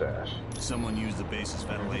mustache. Someone used the base's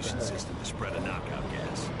ventilation system to spread a knockout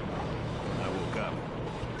gas. When I woke up,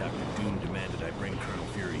 Dr. Doom demanded I bring Colonel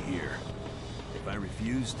Fury here. If I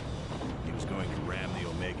refused, he was going to ram the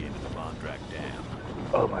Omega into the Vondrack Dam.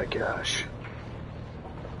 Oh my gosh.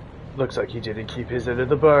 Looks like he didn't keep his end of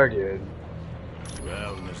the bargain.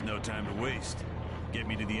 Well, then there's no time to waste. Get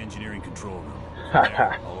me to the engineering control room.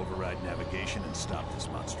 Haha. I'll override navigation and stop this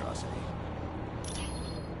monstrosity.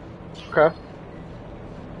 Okay.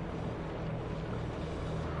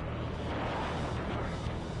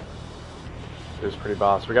 It was pretty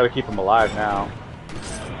boss. We gotta keep him alive now.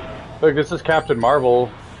 Look, this is Captain Marvel.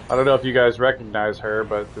 I don't know if you guys recognize her,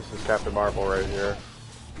 but this is Captain Marvel right here.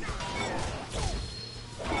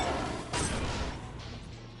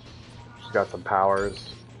 She's got some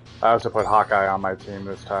powers. I also put Hawkeye on my team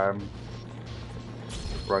this time.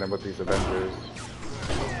 Running with these Avengers.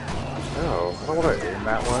 Oh, I don't want to aim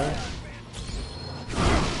that way.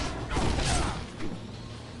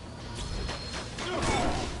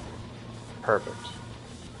 Perfect.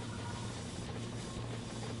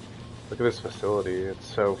 Look at this facility. It's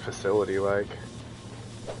so facility-like.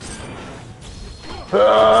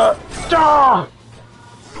 Ah!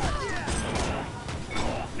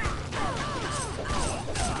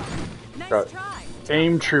 Got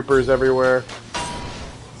aim troopers everywhere.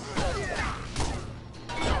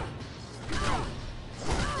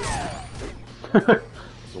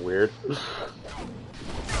 It's weird.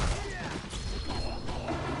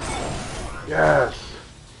 Yes.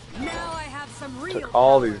 Now I have some real Took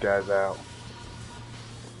all these guys out.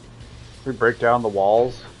 Can we break down the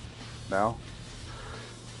walls? No.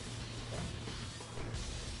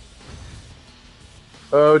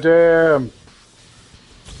 Oh damn!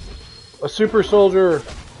 A super soldier!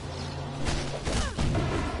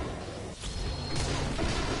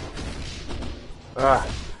 Ah.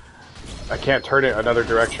 I can't turn it another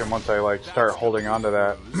direction once I like start holding on to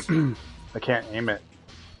that. I can't aim it.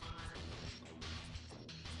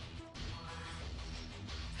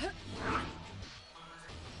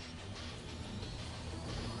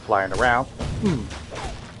 Flying around.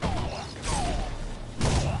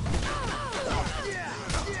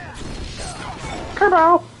 Come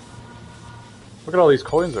on! Look at all these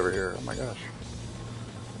coins over here. Oh my gosh.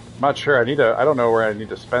 I'm not sure. I don't know where I need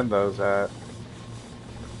to spend those at.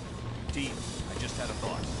 Team, I just had a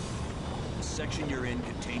thought. The section you're in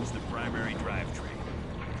contains the primary drivetrain.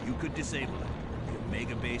 If you could disable it, the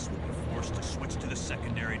Omega base would be forced to switch to the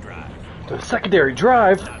secondary drive. The secondary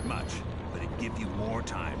drive? Not much, but it'd give you more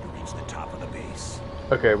time to reach the top of the base.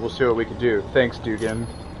 Okay, we'll see what we can do. Thanks, Dugan.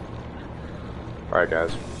 Alright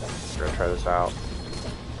guys, we're gonna try this out.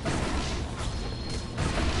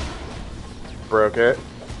 Broke it.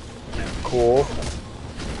 Cool.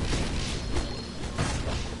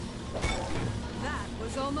 That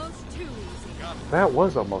was almost too easy. That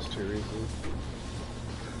was almost too easy.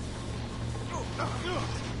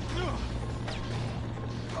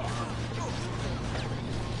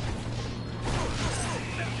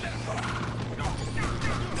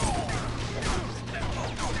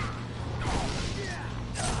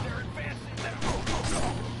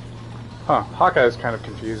 Huh, Hawkeye is kind of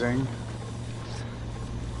confusing.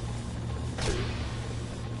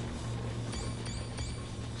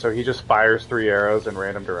 So he just fires 3 arrows in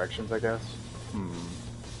random directions, I guess?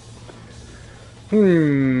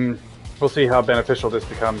 We'll see how beneficial this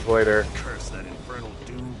becomes later. Curse that infernal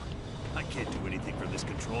doom. I can't do anything from this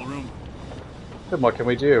control room. Then what can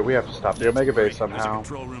we do? We have to stop the Omega base There's a somehow.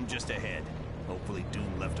 control room just ahead. Hopefully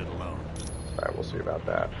Doom left it alone. Alright, we'll see about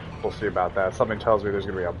that. We'll see about that. Something tells me there's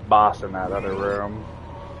gonna be a boss in that other room.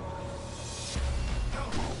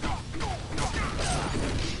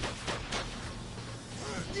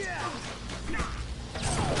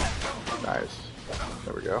 Nice.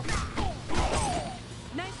 There we go.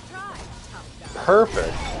 Nice try, tough guy.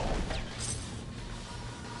 Perfect.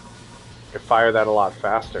 Could fire that a lot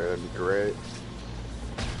faster, that'd be great.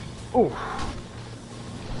 Ooh.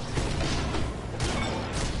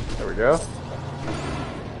 There we go.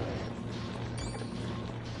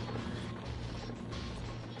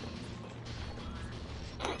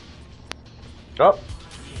 Oh.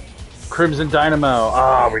 Crimson Dynamo.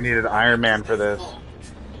 Ah, we needed Iron Man for this.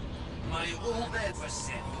 My old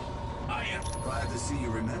adversary. I am glad to see you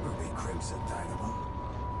remember me, Crimson Dynamo.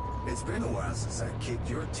 It's been a while since I kicked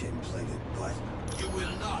your tin-plated butt. You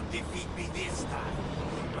will not defeat me this time.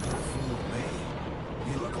 Fool me.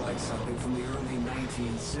 You look like something from the early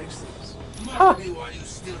 1960s. Must be why you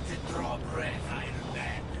still can draw breath, Iron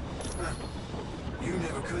Man. You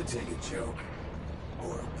never could take a joke.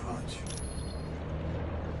 Or a punch.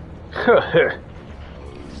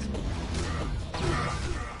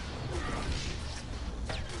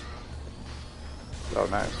 Oh,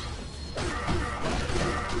 nice.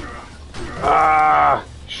 Ah,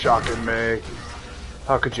 shocking me.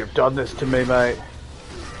 How could you have done this to me, mate?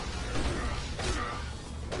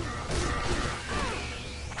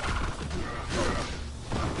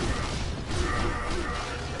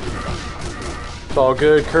 It's all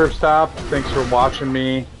good, Curb Stop. Thanks for watching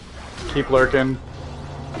me. Keep lurking.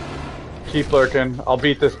 Keep lurking. I'll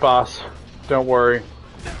beat this boss. Don't worry.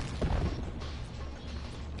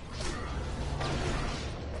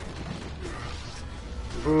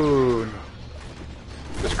 Ooh.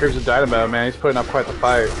 This Crimson Dynamo, man, he's putting up quite the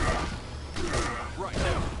fight.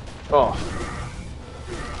 Oh.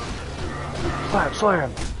 Slam,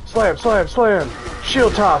 slam. Slam, slam, slam.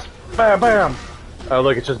 Shield toss. Bam, bam. Oh,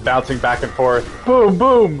 look, it's just bouncing back and forth. Boom,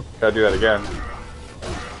 boom. Gotta do that again.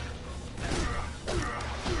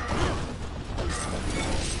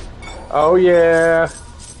 Oh, yeah.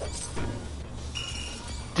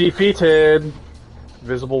 Defeated.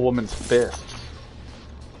 Invisible Woman's Fists.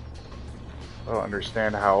 I don't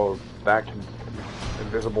understand how that can...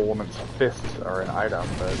 Invisible Woman's Fists are an item,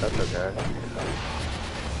 but that's okay.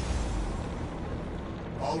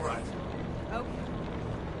 All right. Okay.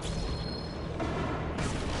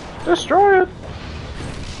 Destroy it!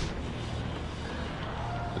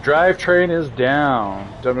 The drivetrain is down.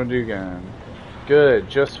 WandaVision. Good.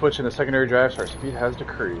 Just switching the secondary drive so our speed has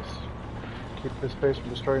decreased. Keep this base from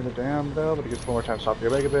destroying the dam, though, but it gets one more time to stop the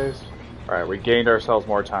Omega base. Alright, we gained ourselves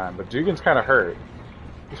more time, but Dugan's kind of hurt.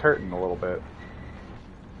 He's hurting a little bit.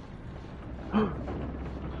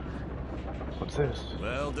 What's this?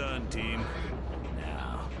 Well done, team.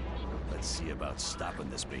 Now, let's see about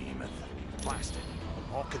stopping this behemoth. Blasted.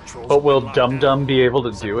 All controls. But will Dum Dum be able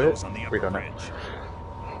to do it? We don't know.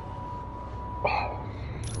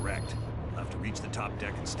 Correct. We'll have to reach the top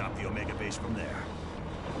deck and stop the Omega base from there.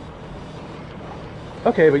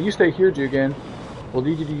 Okay, but you stay here, Dugan. We'll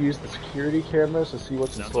need you to use the security cameras to see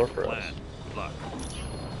what's in store for us. Good luck.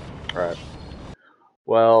 Alright.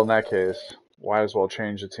 Well, in that case, might as well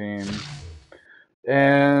change the team.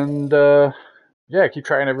 And, yeah, keep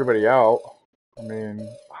trying everybody out. I mean,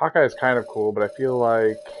 Hawkeye's kind of cool, but I feel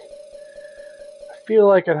like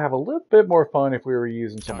I'd have a little bit more fun if we were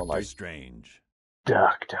using someone like Strange.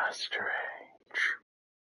 Doctor Strange.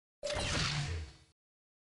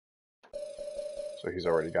 So he's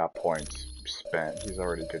already got points spent. He's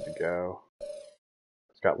already good to go.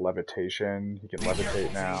 He's got levitation. He can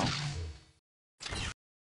levitate now.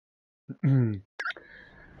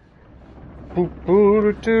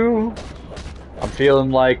 I'm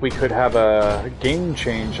feeling like we could have a game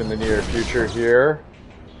change in the near future here.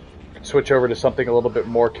 Switch over to something a little bit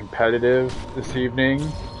more competitive this evening.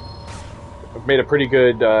 I've made a pretty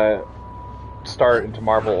good start into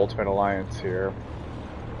Marvel Ultimate Alliance here.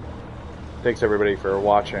 Thanks everybody for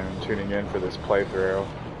watching and tuning in for this playthrough.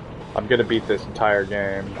 I'm gonna beat this entire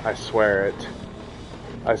game. I swear it.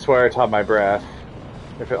 I swear it's on my breath.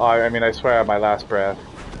 I mean, I swear on my last breath.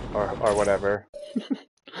 Or whatever.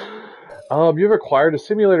 You've acquired a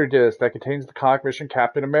simulator disc that contains the comic mission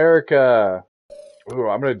Captain America. Ooh,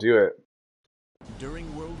 I'm gonna do it.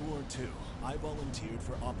 During World War II, I volunteered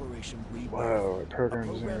for Operation Rebirth. Whoa, a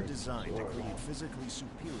program designed to create physically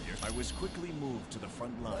superior. I was quickly moved to the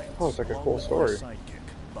front lines. Oh, it's like a cool story. Sidekick,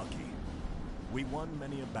 Bucky. We won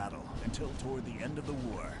many a battle until toward the end of the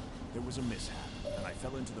war, there was a mishap, and I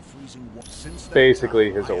fell into the freezing water. Since that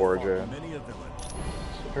basically time, his origin. Many a villain.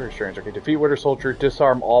 Very strange. Okay, defeat Winter Soldier,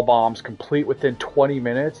 disarm all bombs, complete within 20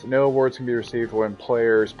 minutes. No awards can be received when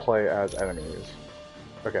players play as enemies.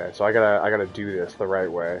 Okay, so I gotta do this the right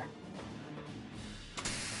way.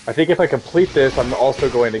 I think if I complete this, I'm also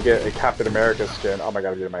going to get a Captain America skin. Oh my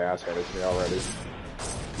god, I'm getting my ass handed to me already.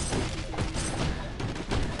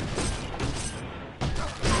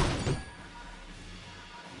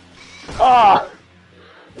 Ah!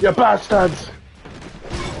 You bastards!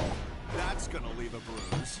 That's gonna leave a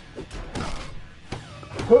bruise.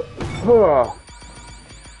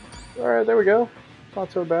 Alright, there we go.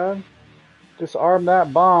 Not so bad. Disarm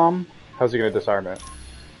that bomb. How's he gonna disarm it?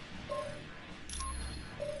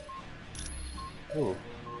 Ooh.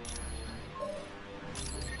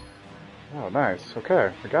 Oh, nice.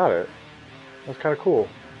 Okay, I got it. That's kind of cool.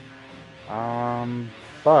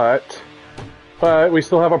 But we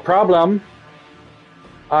still have a problem.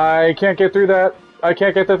 I can't get through that. I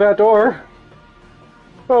can't get to that door.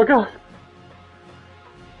 Oh god.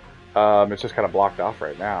 It's just kind of blocked off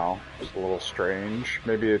right now. Just a little strange.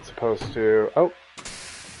 Maybe it's supposed to... Oh!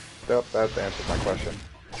 Yep, that answers my question.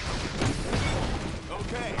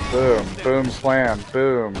 Okay. Boom, boom, slam,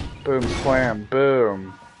 boom, boom, slam,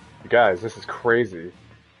 boom. You guys, this is crazy.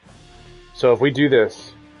 So if we do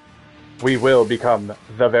this, we will become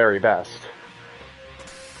the very best.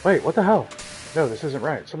 Wait, what the hell? No, this isn't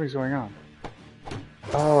right. Something's going on.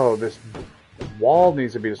 Oh, this wall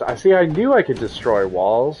needs to be destroyed. I see, I knew I could destroy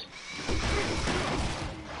walls.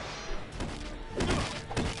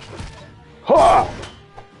 Ha!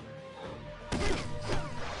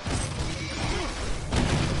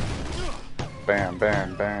 Bam,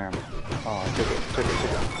 bam, bam. Oh, take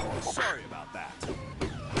it. Sorry about that.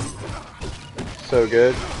 So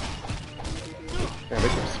good. Damn, they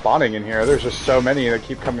keep spawning in here. There's just so many that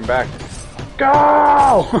keep coming back.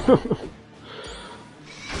 Go!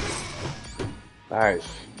 Nice.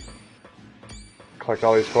 Collect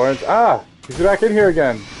all these coins. Ah! He's back in here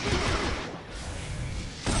again.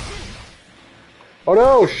 Oh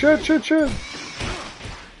no! Shit!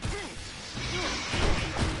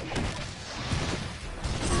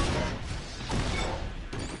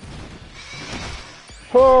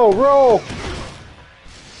 Oh, roll!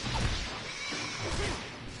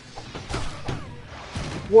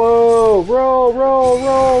 Whoa!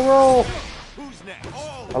 Roll! Who's next?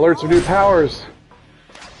 I learned some new powers.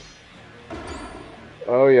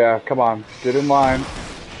 Oh yeah, come on, get in line.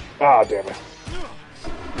 Ah, damn it.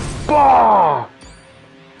 Bah!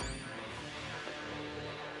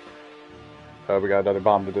 Oh, we got another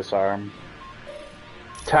bomb to disarm.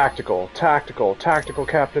 Tactical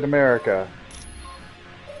Captain America.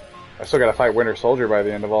 I still gotta fight Winter Soldier by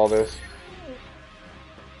the end of all this.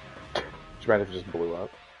 Would you mind if it just blew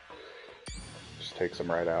up? Just takes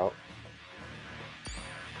him right out.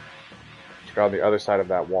 Let's go on the other side of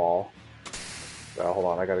that wall. Oh, hold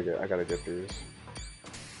on, I gotta get these.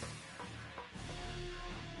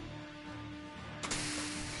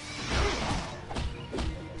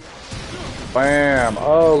 Bam!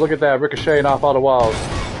 Oh, look at that, ricocheting off all the walls.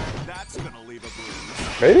 That's gonna leave a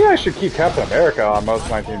bruise. Maybe I should keep Captain America on most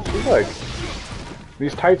of my teams. He's like,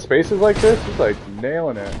 these tight spaces like this, he's like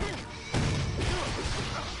nailing it.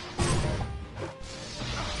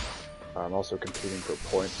 I'm also competing for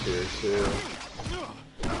points here too.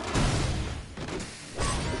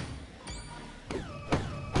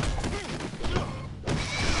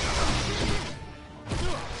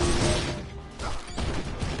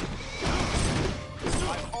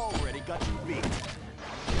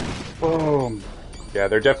 Boom. Yeah,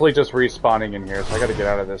 they're definitely just respawning in here, so I gotta get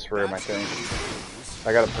out of this room, I think.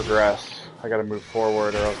 I gotta progress. I gotta move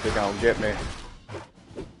forward or else they're gonna get me.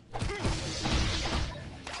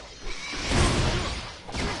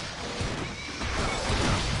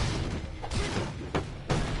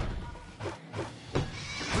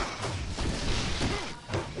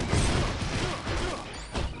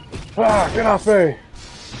 Ah, get off me!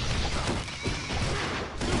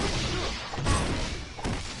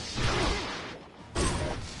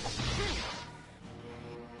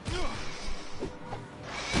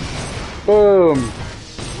 Boom!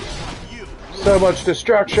 So much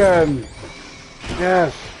destruction!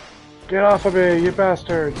 Yes! Get off of me, you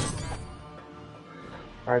bastards!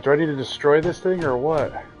 Alright, do I need to destroy this thing or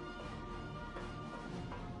what?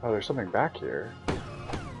 Oh, there's something back here.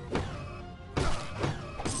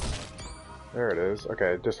 There it is.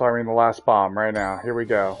 Okay, disarming the last bomb right now. Here we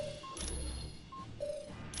go.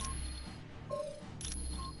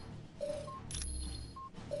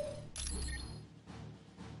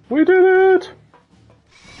 We did it!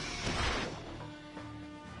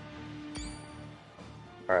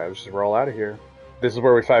 Alright, let's just roll out of here. This is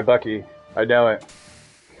where we fight Bucky. I know it.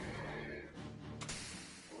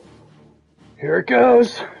 Here it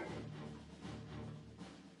goes!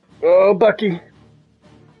 Oh, Bucky!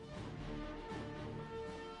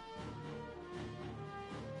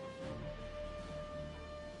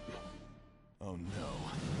 Oh no.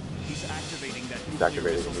 He's activating that He's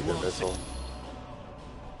activating the nuclear missile.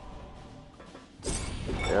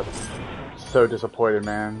 Yep. So disappointed,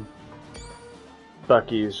 man.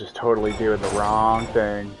 Bucky is just totally doing the wrong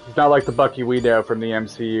thing. He's not like the Bucky we know from the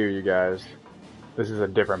MCU, you guys. This is a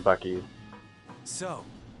different Bucky. So,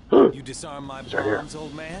 you disarm my He's right here. bombs,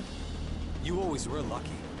 old man? You always were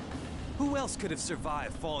lucky. Who else could have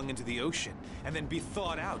survived falling into the ocean and then be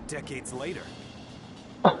thawed out decades later?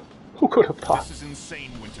 Who could have thought? This is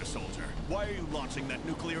insane, Winter Soldier. Why are you launching that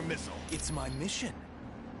nuclear missile? It's my mission.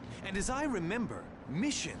 And as I remember,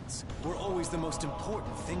 missions were always the most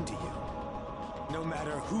important thing to you. No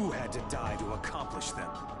matter who had to die to accomplish them.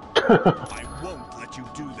 I won't let you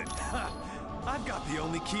do that. I've got the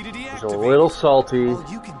only key to deactivate. He's a little salty. All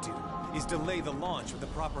you can do is delay the launch with the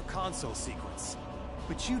proper console sequence.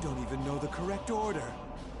 But you don't even know the correct order.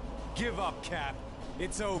 Give up, Cap.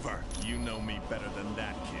 It's over. You know me better than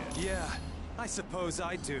that, kid. Yeah, I suppose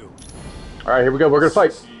I do. Alright, here we go. We're gonna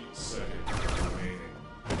fight.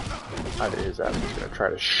 I knew his ass was gonna try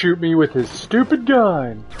to shoot me with his stupid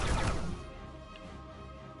gun.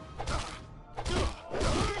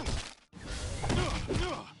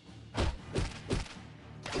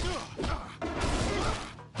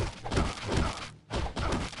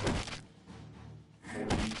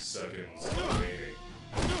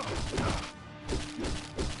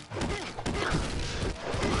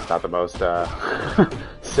 Not the most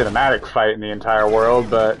cinematic fight in the entire world,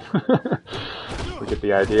 but we get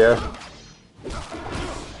the idea.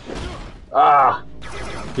 Ah!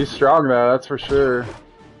 He's strong though, that's for sure.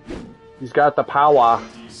 He's got the power.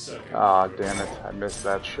 Aw, damn it. I missed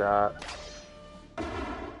that shot.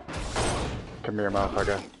 Come here,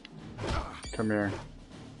 motherfucker. Come here.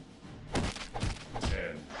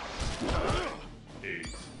 10, 8.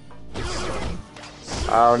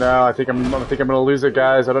 Oh no, I think I'm gonna lose it,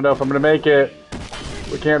 guys. I don't know if I'm gonna make it.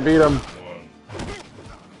 We can't beat him.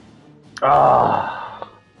 Ah,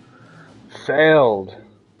 failed.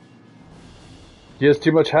 He has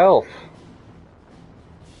too much health.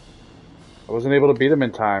 I wasn't able to beat him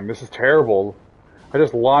in time. This is terrible. I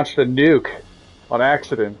just launched a nuke on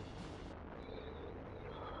accident.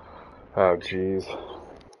 Oh jeez.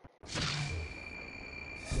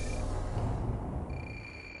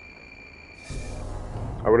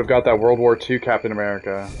 I would have got that World War II Captain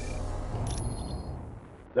America.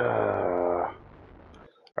 Alright,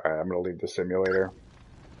 I'm gonna leave the simulator.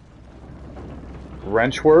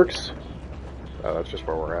 Wrenchworks? Oh, that's just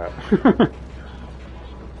where we're at.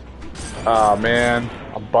 Oh man,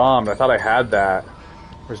 I'm bummed. I thought I had that.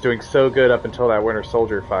 I was doing so good up until that Winter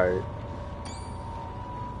Soldier fight.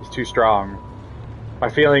 He's too strong. My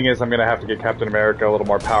feeling is I'm gonna have to get Captain America a little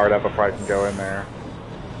more powered up before I can go in there.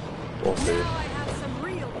 We'll see.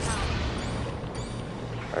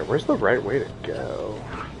 Alright, where's the right way to go?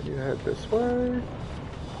 Can you head this way?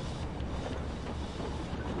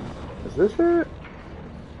 Is this it?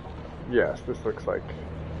 Yes, this looks like.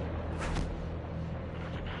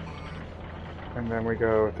 And then we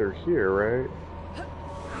go through here, right?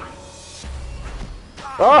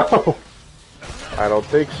 Oh! I don't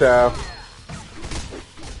think so.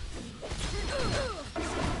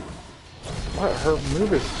 What? Her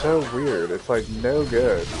move is so weird. It's like no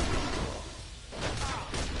good.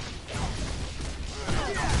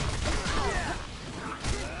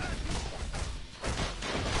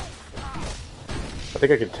 I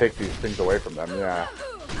think I can take these things away from them, yeah.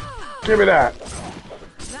 Give me that!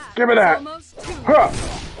 Give me that! Huh!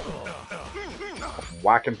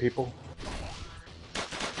 Whacking people.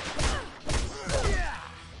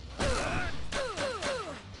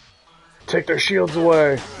 Take their shields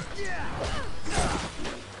away!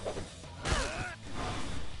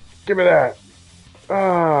 Give me that!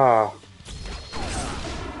 Ah!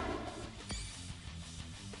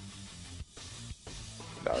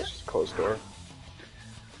 No, it's just a closed door.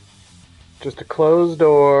 Just a closed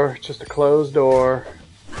door. Just a closed door.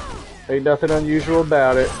 Ain't nothing unusual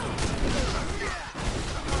about it.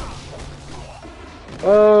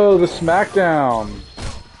 Oh, the smackdown.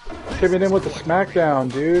 Coming in with the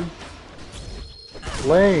smackdown, dude.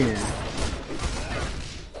 Lame.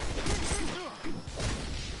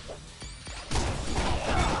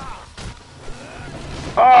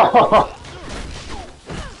 Oh!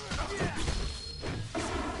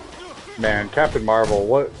 Man, Captain Marvel,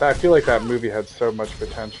 what? I feel like that movie had so much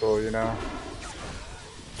potential, you know?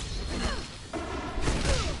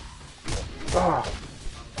 Oh.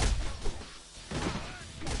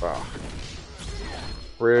 Wow.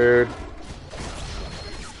 Rude.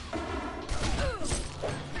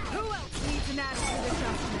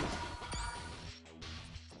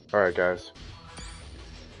 Alright, guys.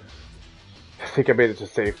 I think I made it to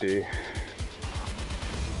safety.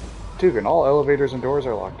 Dugan, all elevators and doors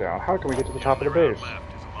are locked down. How can we get to the top of the base?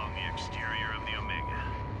 Left is along the exterior of the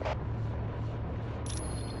Omega.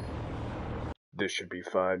 This should be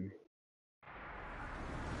fun.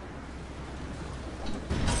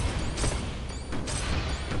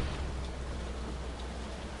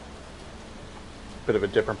 Bit of a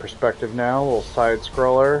different perspective now, a little side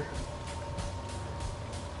scroller.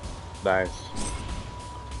 Nice.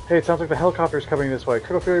 Hey, it sounds like the helicopter's coming this way.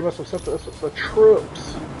 Colonel Fury must have sent the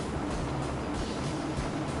troops.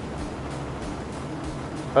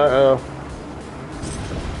 Uh-oh.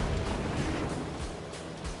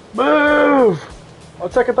 Move! On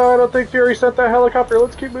second thought, I don't think Fury sent that helicopter.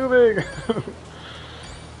 Let's keep moving.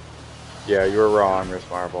 Yeah, you were wrong, Miss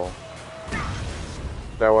Marvel.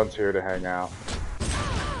 That one's here to hang out.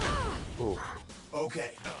 Oof.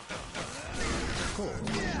 Okay. Cool.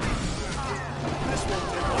 This won't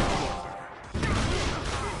take long.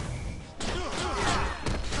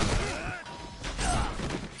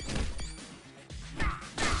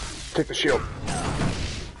 Take the shield.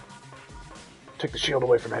 Take the shield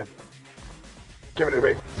away from him. Give it to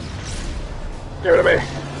me. Give it to me.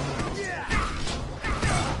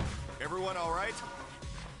 Everyone all right?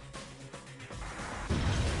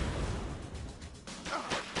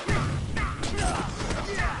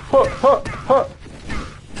 Huh, huh, huh.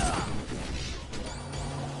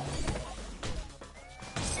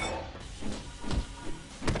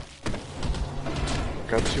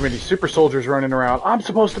 Got too many super soldiers running around. I'm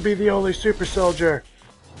supposed to be the only super soldier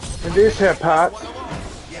in this here part.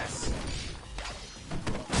 Yes.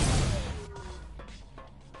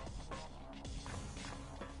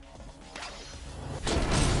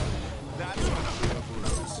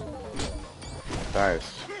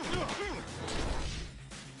 Nice.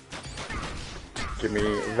 Give me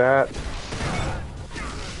that.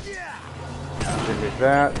 Give me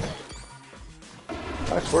that.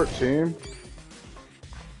 Nice work, team.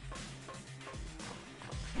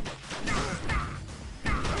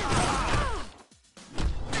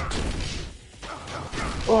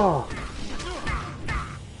 Oh.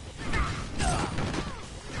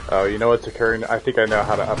 Oh, you know what's occurring? I think I know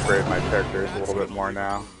how to upgrade my characters a little bit more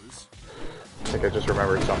now. I think I just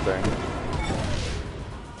remembered something.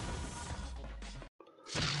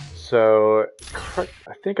 So,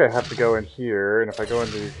 I think I have to go in here, and if I go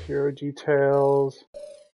into hero details,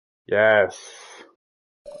 yes,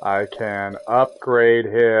 I can upgrade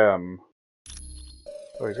him.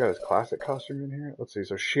 Oh, he's got his classic costume in here. Let's see,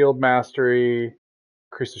 so shield mastery,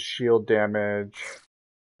 increases shield damage,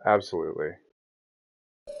 absolutely.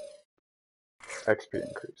 XP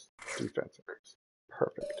increase, defense increase,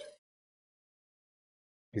 perfect.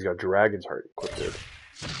 He's got Dragon's Heart equipped.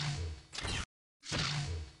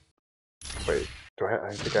 Wait,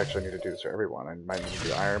 I think I actually need to do this for everyone. I might need to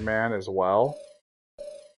do Iron Man as well.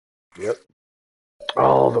 Yep.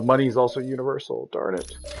 Oh, the money's also universal. Darn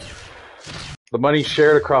it. The money's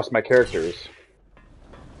shared across my characters.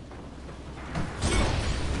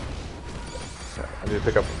 I need to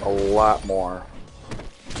pick up a lot more.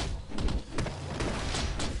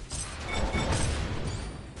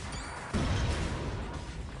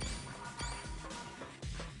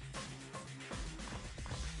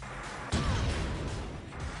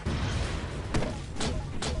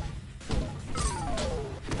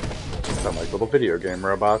 Sound like little video game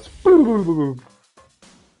robots. Boom, boom, boom, boom.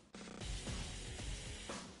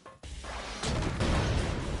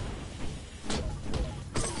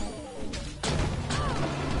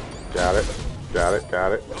 Got it. Got it.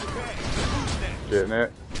 Got it. Getting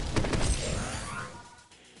it.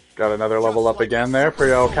 Got another level up again there for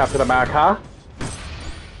your Captain America.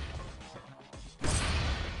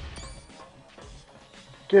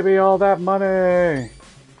 Give me all that money.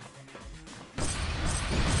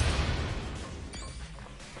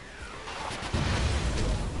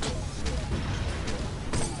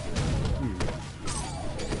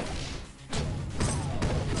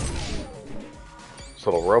 These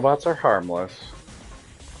little robots are harmless.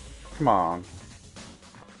 Come on.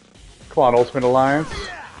 Come on, Ultimate Alliance.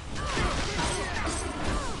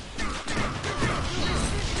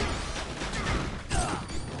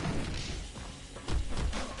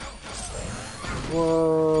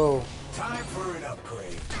 Whoa. Time for an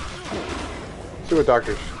upgrade. Let's see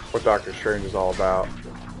what Doctor Strange is all about.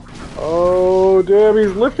 Oh, damn,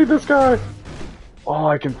 he's lifting this guy. Oh,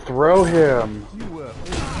 I can throw him.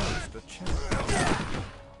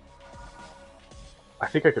 I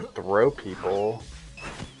think I could throw people.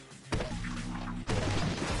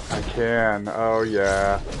 I can. Oh,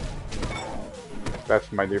 yeah.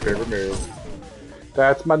 That's my new favorite move.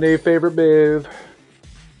 That's my new favorite move.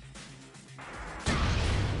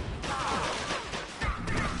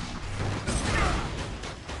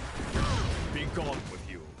 Be gone with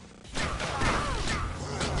you.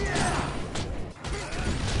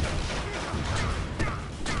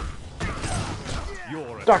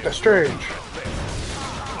 Doctor Strange.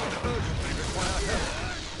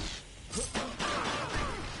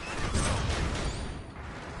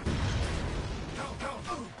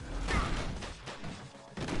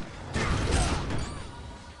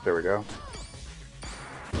 There we go.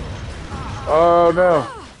 Oh no.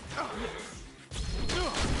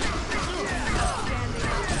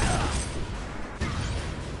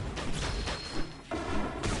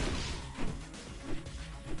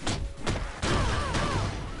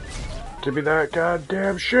 Give me that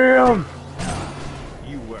goddamn shield!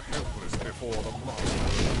 You were helpless before the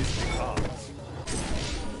monster of his arms.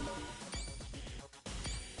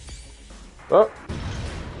 Oh!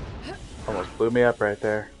 Almost blew me up right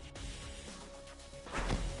there.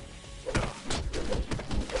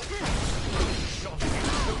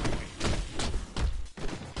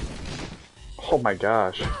 Oh my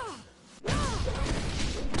gosh.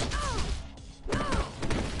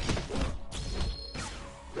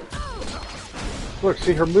 Look,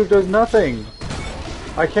 see, her move does nothing.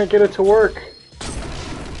 I can't get it to work.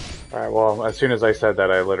 Alright, well, as soon as I said that,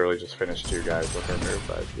 I literally just finished two guys with her move,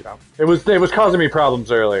 but, you know. It was causing me problems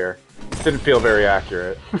earlier. Didn't feel very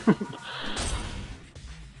accurate.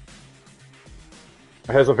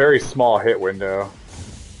 It has a very small hit window.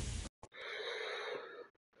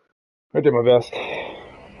 I did my best.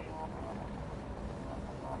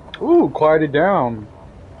 Ooh, quieted down.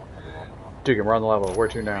 Dugan, we're on the level. Where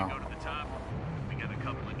to now? Go to the top. We got a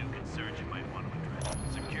couple of new concerns you might want to address.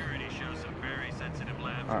 Security shows some very sensitive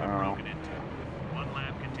labs have been broken into. One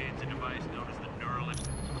lab contains a device known as the neural.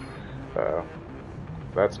 Uh-oh.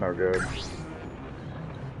 That's no good.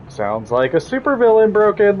 Sounds like a supervillain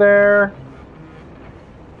broke in there.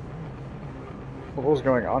 What was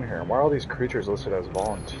going on here? Why are all these creatures listed as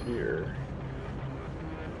volunteer?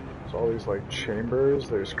 There's all these like chambers.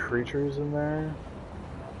 There's creatures in there.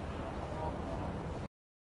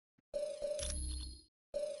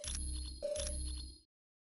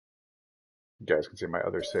 You guys can see my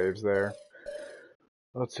other saves there.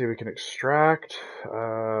 Let's see, we can extract.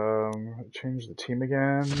 Change the team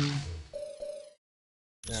again.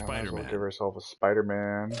 Yeah, might as well give ourselves a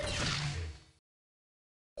Spider-Man.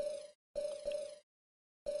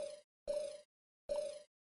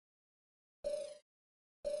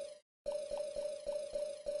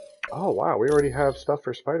 Oh wow, we already have stuff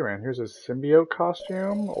for Spider-Man. Here's his symbiote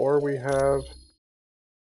costume, or we have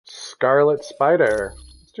Scarlet Spider.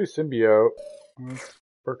 Let's do symbiote. Let's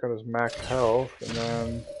work on his max health, and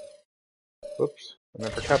then, whoops. And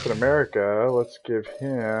then for Captain America, let's give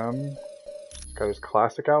him, got his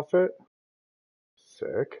classic outfit.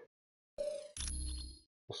 Sick.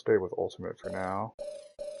 We'll stay with Ultimate for now.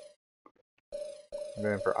 And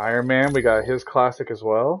then for Iron Man, we got his classic as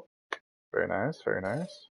well. Very nice, very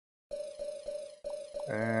nice.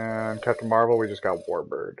 And Captain Marvel, we just got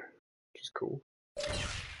Warbird, which is cool.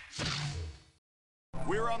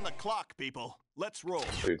 We're on the clock, people. Let's roll.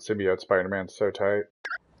 Dude, symbiote Spider-Man's so tight.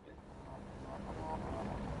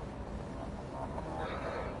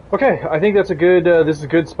 Okay, I think that's a good. This is a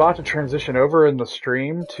good spot to transition over in the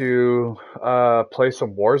stream to play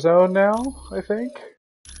some Warzone now. I think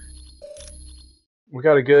we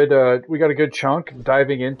got a good chunk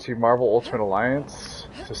diving into Marvel Ultimate Alliance.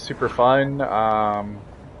 This is super fun.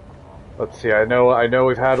 Let's see. I know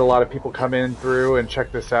we've had a lot of people come in through and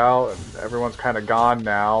check this out, and everyone's kind of gone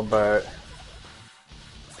now, but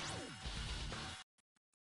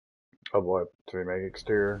oh boy, do we make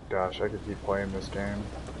exterior? Gosh, I could keep playing this game.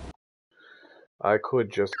 I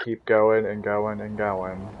could just keep going and going and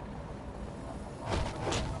going.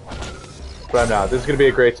 But I'm not. This is going to be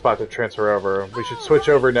a great spot to transfer over. We should switch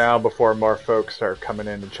over now before more folks start coming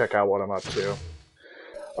in to check out what I'm up to.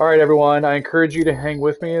 Alright everyone, I encourage you to hang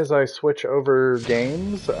with me as I switch over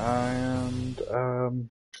games, and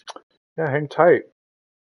yeah, hang tight.